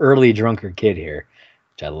early Drunk or Kid here,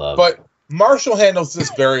 which I love. But Marshall handles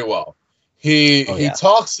this very well. He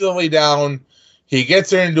talks Lily down. He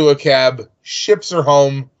gets her into a cab, ships her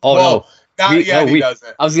home. Oh no, he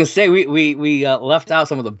doesn't. I was gonna say we left out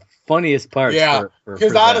some of the funniest parts. Yeah,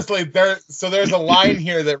 because honestly, there's a line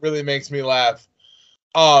here that really makes me laugh.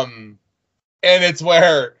 And it's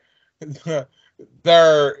where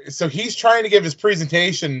so he's trying to give his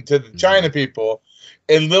presentation to the China people,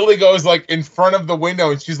 and Lily goes like in front of the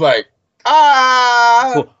window, and she's like,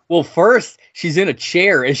 ah. Well, first she's in a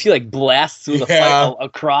chair and she like blasts with a fire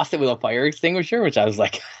across it with a fire extinguisher, which I was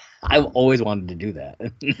like, I've always wanted to do that.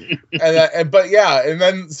 and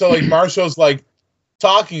then so like Marshall's like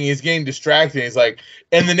talking, he's getting distracted. He's like,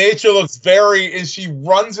 and the nature looks and she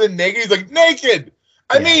runs in naked. He's like, naked.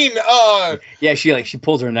 She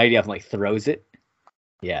pulls her nightie off and like throws it.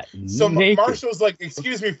 Yeah. So Marshall's like,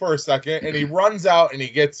 excuse me for a second, and he runs out and he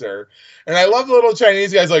gets her. And I love the little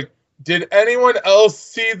Chinese guy's like, did anyone else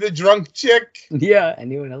see the drunk chick? Yeah,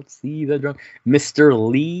 anyone else see the drunk? Mr.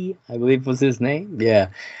 Lee, I believe was his name. Yeah.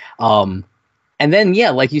 And then,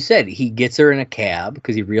 like you said, he gets her in a cab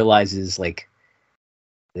because he realizes, like,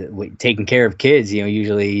 taking care of kids,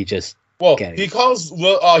 usually you just he calls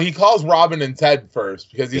Robin and Ted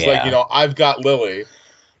first because he's like, I've got Lily.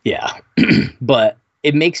 Yeah. But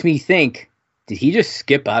it makes me think, did he just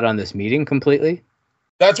skip out on this meeting completely?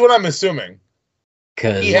 That's what I'm assuming.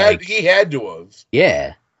 Because he had to have.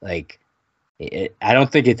 Yeah, like I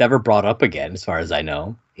don't think it's ever brought up again, as far as I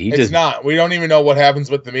know. It's not. We don't even know what happens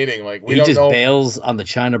with the meeting. Like he just bails on the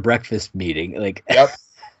China breakfast meeting. Like, yep,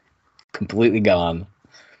 completely gone.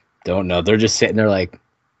 Don't know. They're just sitting there like,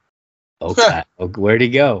 okay, where'd he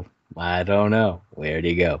go? I don't know. Where'd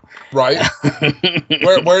he go? Right.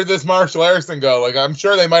 Where did this Marshall Harrison go? Like, I'm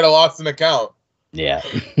sure they might have lost an account. Yeah.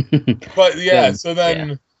 But yeah, so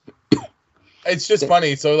then it's just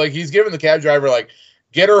funny. So like he's giving the cab driver like,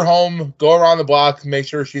 get her home, go around the block, make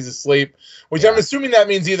sure she's asleep. Which I'm assuming that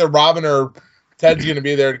means either Robin or Ted's going to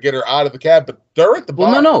be there to get her out of the cab. But they're at the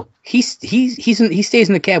bar. Well, no. He stays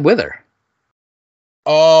in the cab with her.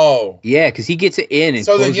 Oh. Yeah, because he gets it in and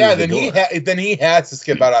so then he has to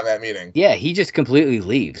skip out on that meeting. Yeah, he just completely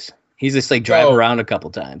leaves. He's just like driving around a couple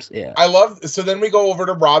times. Yeah. So then we go over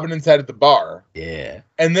to Robin and Ted at the bar. Yeah.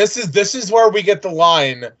 And this is where we get the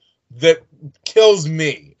line that kills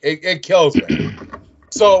me. It kills me.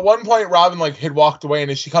 So at one point Robin like had walked away, and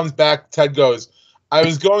as she comes back, Ted goes, I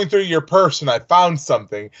was going through your purse and I found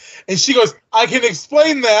something. And she goes, I can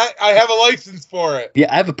explain that. I have a license for it.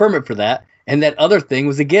 Yeah, I have a permit for that. And that other thing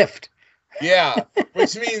was a gift. Yeah,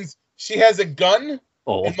 which means she has a gun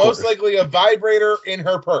and most likely a vibrator in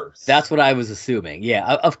her purse. That's what I was assuming.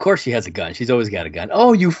 Yeah, of course she has a gun. She's always got a gun.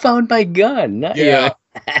 Oh, you found my gun. Yeah.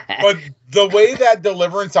 But the way that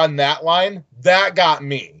deliverance on that line, that got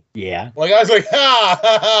me. Yeah. Like, I was like, ha,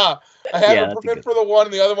 ha, ha. I had a permit for the one,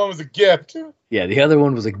 and the other one was a gift. Yeah, the other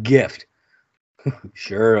one was a gift.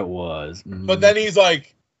 Sure it was. But then he's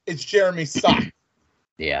like, it's Jeremy's sock.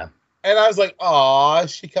 Yeah. And I was like, aw,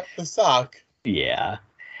 she kept the sock. Yeah.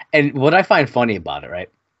 And what I find funny about it, right?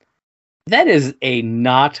 That is a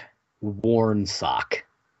not worn sock.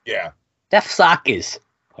 Yeah. That sock is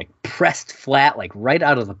like pressed flat, like right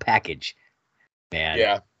out of the package. Man.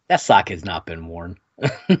 Yeah. That sock has not been worn.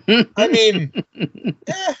 I mean,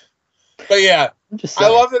 But yeah, I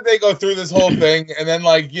love that they go through this whole thing, and then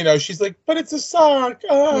like, she's like, but it's a sock.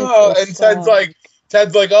 Oh, and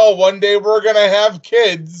Ted's like, oh, one day we're gonna have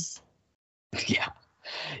kids. Yeah.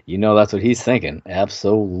 That's what he's thinking.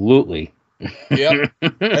 Absolutely. Yep.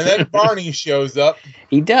 And then Barney shows up.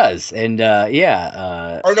 He does. And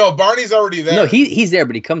or no, Barney's already there. No, he's there,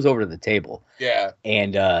 but he comes over to the table. Yeah.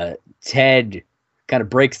 And Ted kind of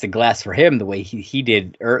breaks the glass for him the way he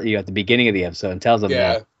did at the beginning of the episode, and tells him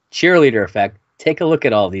cheerleader effect. Take a look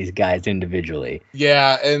at all these guys individually.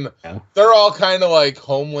 Yeah, and they're all kind of like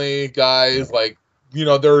homely guys, like, they're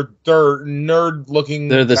nerd looking.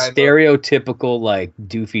 They're the stereotypical like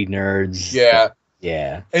doofy nerds. Yeah.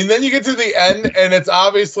 Yeah. And then you get to the end, and it's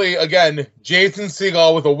obviously again Jason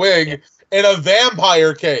Segel with a wig and a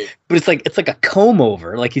vampire cape. But it's like a comb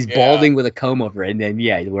over, like he's balding with a comb over, and then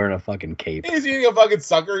he's wearing a fucking cape. He's eating a fucking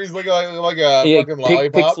sucker. He's looking like a fucking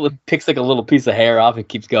lollipop. Picks like a little piece of hair off and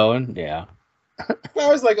keeps going. Yeah. I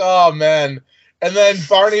was like, oh man. And then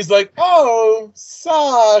Barney's like, oh,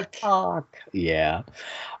 sock. Yeah.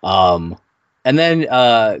 And then,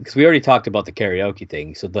 because we already talked about the karaoke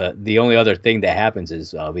thing, so the only other thing that happens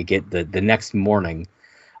is we get the next morning,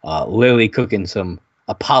 Lily cooking some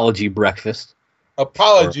apology breakfast.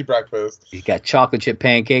 Breakfast. You got chocolate chip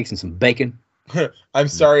pancakes and some bacon. I'm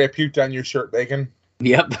sorry I puked on your shirt, bacon.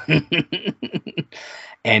 Yep.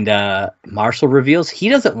 And Marshall reveals he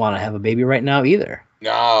doesn't want to have a baby right now either.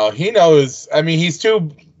 No, he knows. I mean, he's too,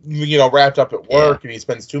 wrapped up at work, and he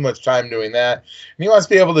spends too much time doing that. And he wants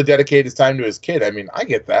to be able to dedicate his time to his kid. I mean, I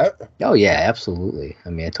get that. Oh, yeah, absolutely. I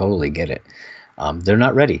mean, I totally get it. They're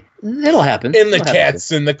not ready. It'll happen. In the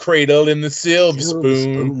cat's in the cradle, in the silver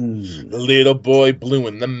spoon. The little boy blue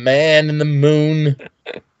and the man in the moon.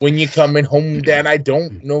 When you're coming home, Dad, I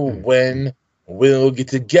don't know when. We'll get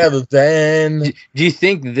together then. Do you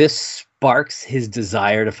think this sparks his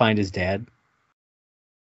desire to find his dad?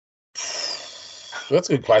 That's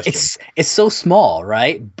a good question. It's so small,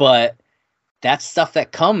 right? But that's stuff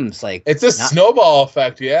that comes like it's a snowball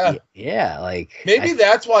effect, yeah. Yeah, like maybe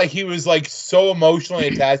that's why he was like so emotionally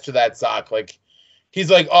attached to that sock. Like he's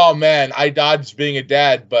like, oh man, I dodged being a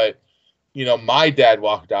dad, but my dad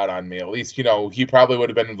walked out on me. At least he probably would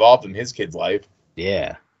have been involved in his kid's life.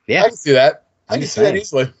 Yeah. I can see that. I can see that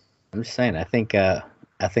easily. I'm just saying. I think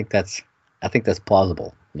that's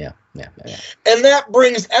plausible. Yeah. And that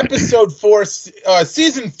brings episode 4,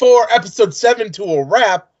 season 4, episode 7 to a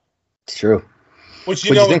wrap. It's true. Which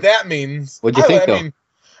what that means. What'd you think, though?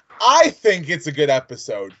 I think it's a good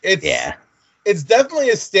episode. It's definitely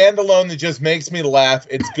a standalone that just makes me laugh.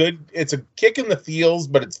 It's good. It's a kick in the feels,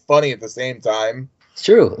 but it's funny at the same time. It's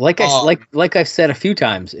true. Like I've said a few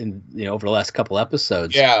times in over the last couple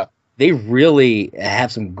episodes. Yeah. They really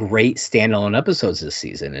have some great standalone episodes this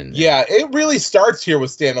season. And yeah, it really starts here with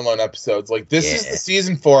standalone episodes. Like this is the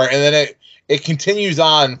season 4, and then it continues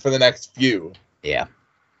on for the next few. Yeah.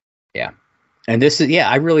 Yeah. And this is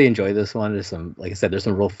I really enjoy this one. There's some, like I said, there's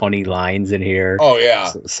some real funny lines in here. Oh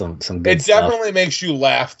yeah. Some good It stuff. definitely makes you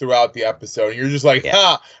laugh throughout the episode. You're just like,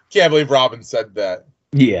 can't believe Robin said that.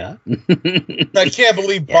 Yeah. I can't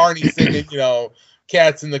believe Barney singing,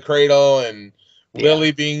 Cats in the Cradle, and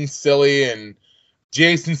Lily being silly, and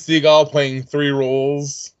Jason Segel playing 3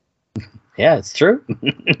 roles. Yeah, it's true.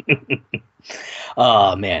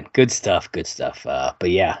 Oh, man. Good stuff. Good stuff. But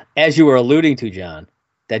yeah, as you were alluding to, John,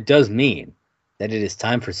 that does mean that it is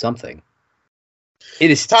time for something.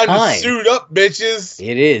 It is time to suit up, bitches.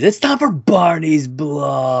 It is. It's time for Barney's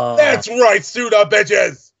Blog. That's right. Suit up,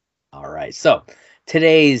 bitches. All right. So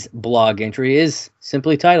today's blog entry is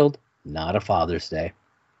simply titled, Not a Father's Day.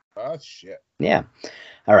 Oh, shit. Yeah.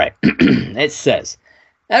 All right. It says,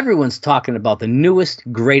 everyone's talking about the newest,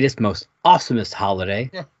 greatest, most awesomest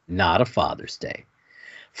holiday, not a Father's Day.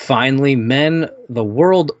 Finally, men the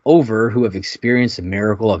world over who have experienced the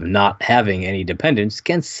miracle of not having any dependents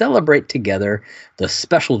can celebrate together the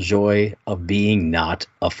special joy of being not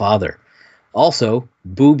a father. Also,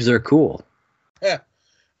 boobs are cool. Yeah.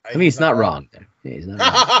 I mean, he's not wrong. He's not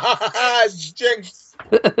wrong. Jinx.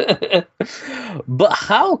 But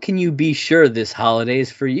how can you be sure this holiday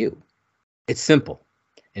is for you? It's simple.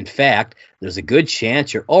 In fact, there's a good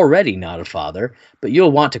chance you're already not a father, but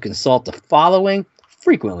you'll want to consult the following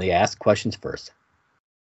frequently asked questions first.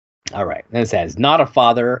 All right. Then it says, not a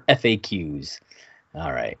father FAQs.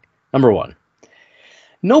 All right. Number 1.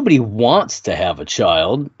 Nobody wants to have a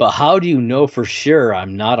child, but how do you know for sure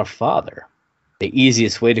I'm not a father? The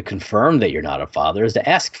easiest way to confirm that you're not a father is to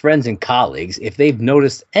ask friends and colleagues if they've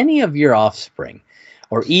noticed any of your offspring,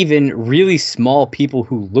 or even really small people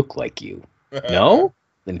who look like you. No?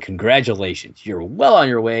 Then congratulations. You're well on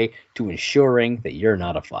your way to ensuring that you're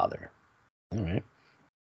not a father. All right.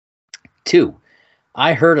 2.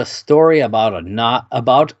 I heard a story about a not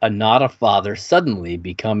a father suddenly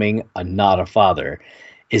becoming a not a father.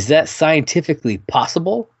 Is that scientifically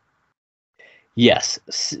possible? Yes.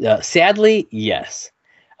 Sadly, yes.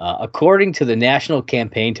 According to the National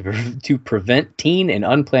Campaign to Prevent Teen and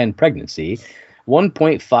Unplanned Pregnancy,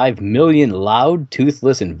 1.5 million loud,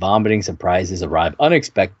 toothless, and vomiting surprises arrive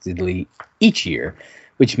unexpectedly each year,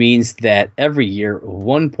 which means that every year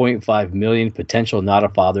 1.5 million potential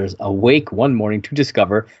not-a-fathers awake one morning to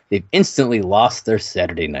discover they've instantly lost their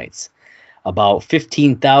Saturday nights. About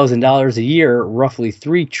 $15,000 a year, roughly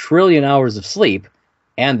 3 trillion hours of sleep,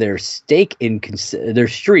 and their streak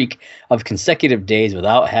of consecutive days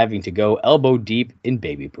without having to go elbow deep in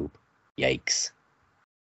baby poop. Yikes.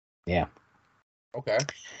 Yeah. Okay.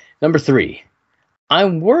 Number 3.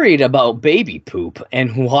 I'm worried about baby poop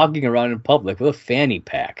and walking around in public with a fanny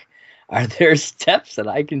pack. Are there steps that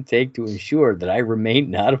I can take to ensure that I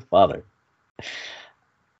remain not a father?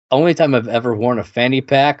 Only time I've ever worn a fanny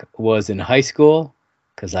pack was in high school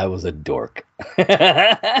because I was a dork.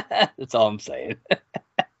 That's all I'm saying.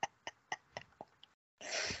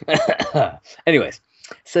 Anyways,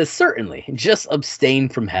 says certainly just abstain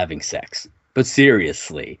from having sex. But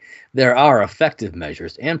seriously, there are effective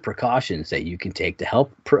measures and precautions that you can take to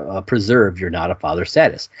help preserve your not a father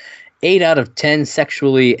status. 8 out of 10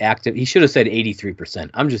 sexually active. He should have said 83%.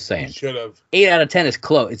 I'm just saying. He should have. 8 out of 10 is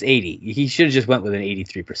close. It's 80. He should have just went with an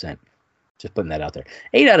 83%. Just putting that out there.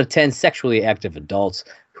 8 out of 10 sexually active adults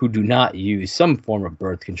who do not use some form of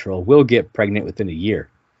birth control will get pregnant within a year.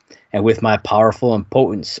 And with my powerful and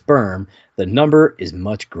potent sperm, the number is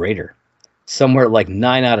much greater. Somewhere like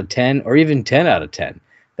 9 out of 10 or even 10 out of 10.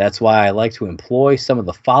 That's why I like to employ some of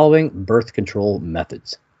the following birth control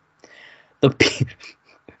methods. The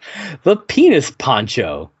penis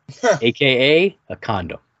poncho, a.k.a. a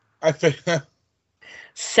condom. I think.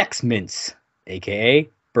 Sex mints, a.k.a.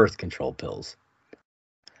 birth control pills.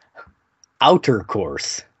 Outer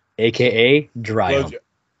course, a.k.a. dry hump.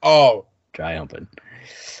 Oh. Dry humping.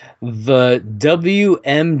 The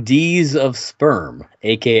WMDs of sperm,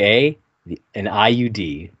 a.k.a. an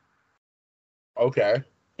IUD. Okay.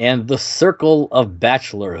 And the circle of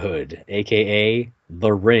bachelorhood, a.k.a.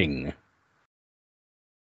 the ring.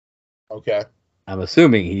 Okay. I'm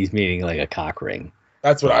assuming he's meaning like a cock ring.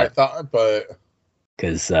 That's what I thought, but...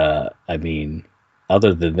 Because, I mean,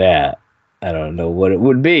 other than that, I don't know what it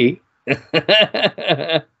would be.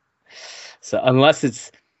 So unless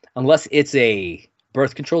it's unless it's a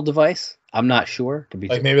birth control device. I'm not sure. To be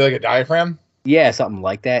like maybe like a diaphragm. Yeah, something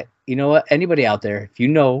like that. You know what? Anybody out there, if you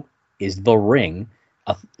know, is the ring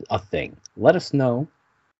a thing? Let us know.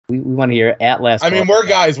 We want to hear at last. I mean, we're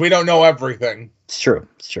guys. We don't know everything. It's true.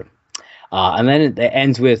 It's true. And then it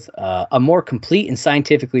ends with a more complete and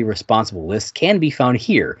scientifically responsible list can be found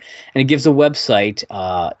here. And it gives a website.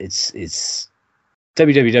 It's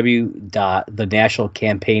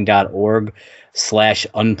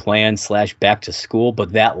www.thenationalcampaign.org/unplanned/back to school.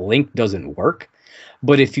 But that link doesn't work.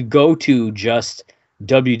 But if you go to just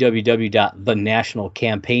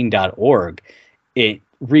www.thenationalcampaign.org, it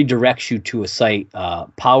redirects you to a site,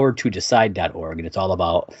 powertodecide.org, and it's all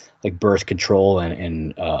about like birth control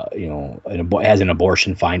and it has an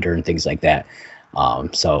abortion finder and things like that.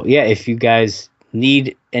 So yeah, if you guys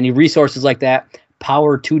need any resources like that,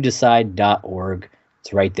 powertodecide.org,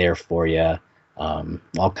 it's right there for you.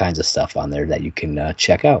 All kinds of stuff on there that you can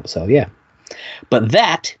check out. So yeah, but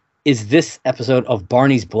that is this episode of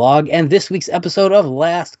Barney's Blog and this week's episode of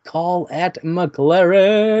Last Call at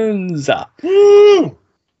McLaren's. Woo!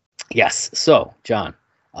 Yes. So, John,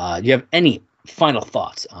 do you have any final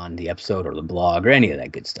thoughts on the episode or the blog or any of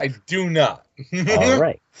that good stuff? I do not. All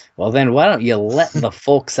right. Well, then why don't you let the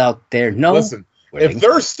folks out there know? Listen, if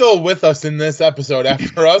they're still with us in this episode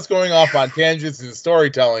after us going off on tangents and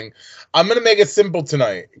storytelling, I'm going to make it simple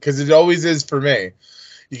tonight because it always is for me.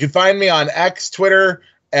 You can find me on X, Twitter,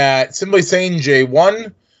 at Simply Sane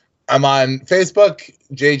J1. I'm on Facebook,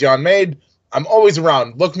 J John Made. I'm always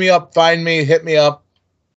around. Look me up, find me, hit me up.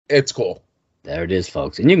 It's cool. There it is,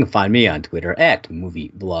 folks. And you can find me on Twitter at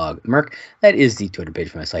MovieBlogMerc. That is the Twitter page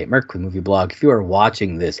for my site, Merc with Movie Blog. If you are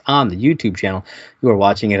watching this on the YouTube channel, you are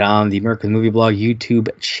watching it on the Merc with Movie Blog YouTube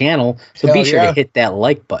channel. So Hell be sure yeah. to hit that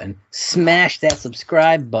like button, smash that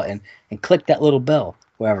subscribe button, and click that little bell,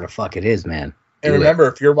 wherever the fuck it is, man. And remember,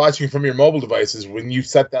 if you're watching from your mobile devices, when you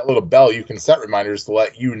set that little bell, you can set reminders to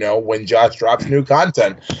let you know when Josh drops new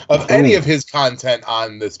content of any of his content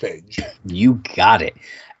on this page. You got it.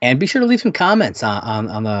 And be sure to leave some comments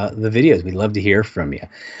on the videos. We'd love to hear from you.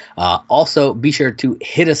 Also, be sure to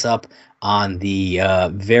hit us up on the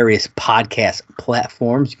various podcast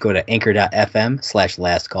platforms. Go to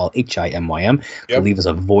anchor.fm/lastcall, HIMYM. Yep. Leave us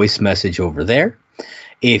a voice message over there.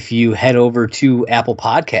 If you head over to Apple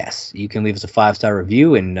Podcasts, you can leave us a 5-star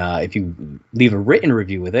review. And if you leave a written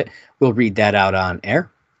review with it, we'll read that out on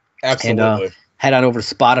air. Absolutely. And head on over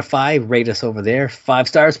to Spotify. Rate us over there. 5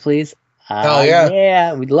 stars, please. Hell yeah.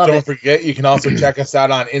 Yeah, we'd love it. Don't forget, you can also check us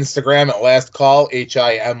out on Instagram at Last Call,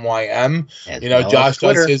 HIMYM. As You know, well as Josh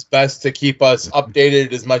Twitter. does his best to keep us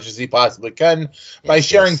updated as much as he possibly can by Yes,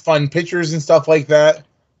 sharing yes. fun pictures and stuff like that.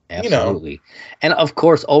 Absolutely. And of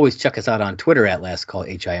course, always check us out on Twitter at Last Call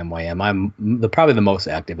HIMYM. I'm probably the most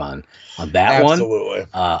active on that one Absolutely.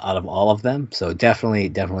 out of all of them. So definitely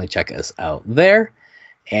check us out there.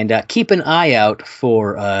 And keep an eye out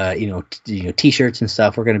for t-shirts and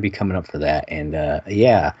stuff. We're going to be coming up for that. And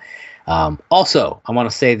yeah. Also, I want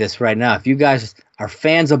to say this right now. If you guys are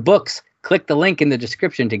fans of books, click the link in the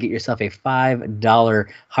description to get yourself a $5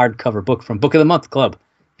 hardcover book from Book of the Month Club.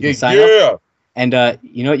 You can sign up. And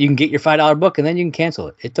you know what? You can get your $5 book and then you can cancel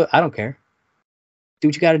it. I don't care. Do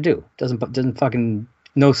what you got to do. Doesn't fucking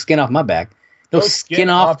no skin off my back. No skin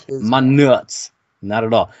off my nuts. Not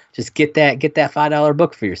at all. Just get that $5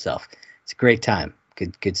 book for yourself. It's a great time.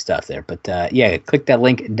 Good stuff there. But yeah, click that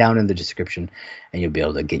link down in the description and you'll be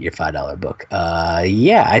able to get your $5 book.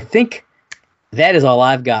 Yeah, I think that is all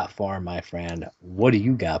I've got for him, my friend. What do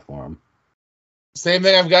you got for him? Same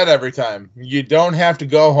thing I've got every time. You don't have to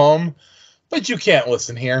go home, but you can't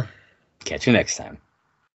listen here. Catch you next time.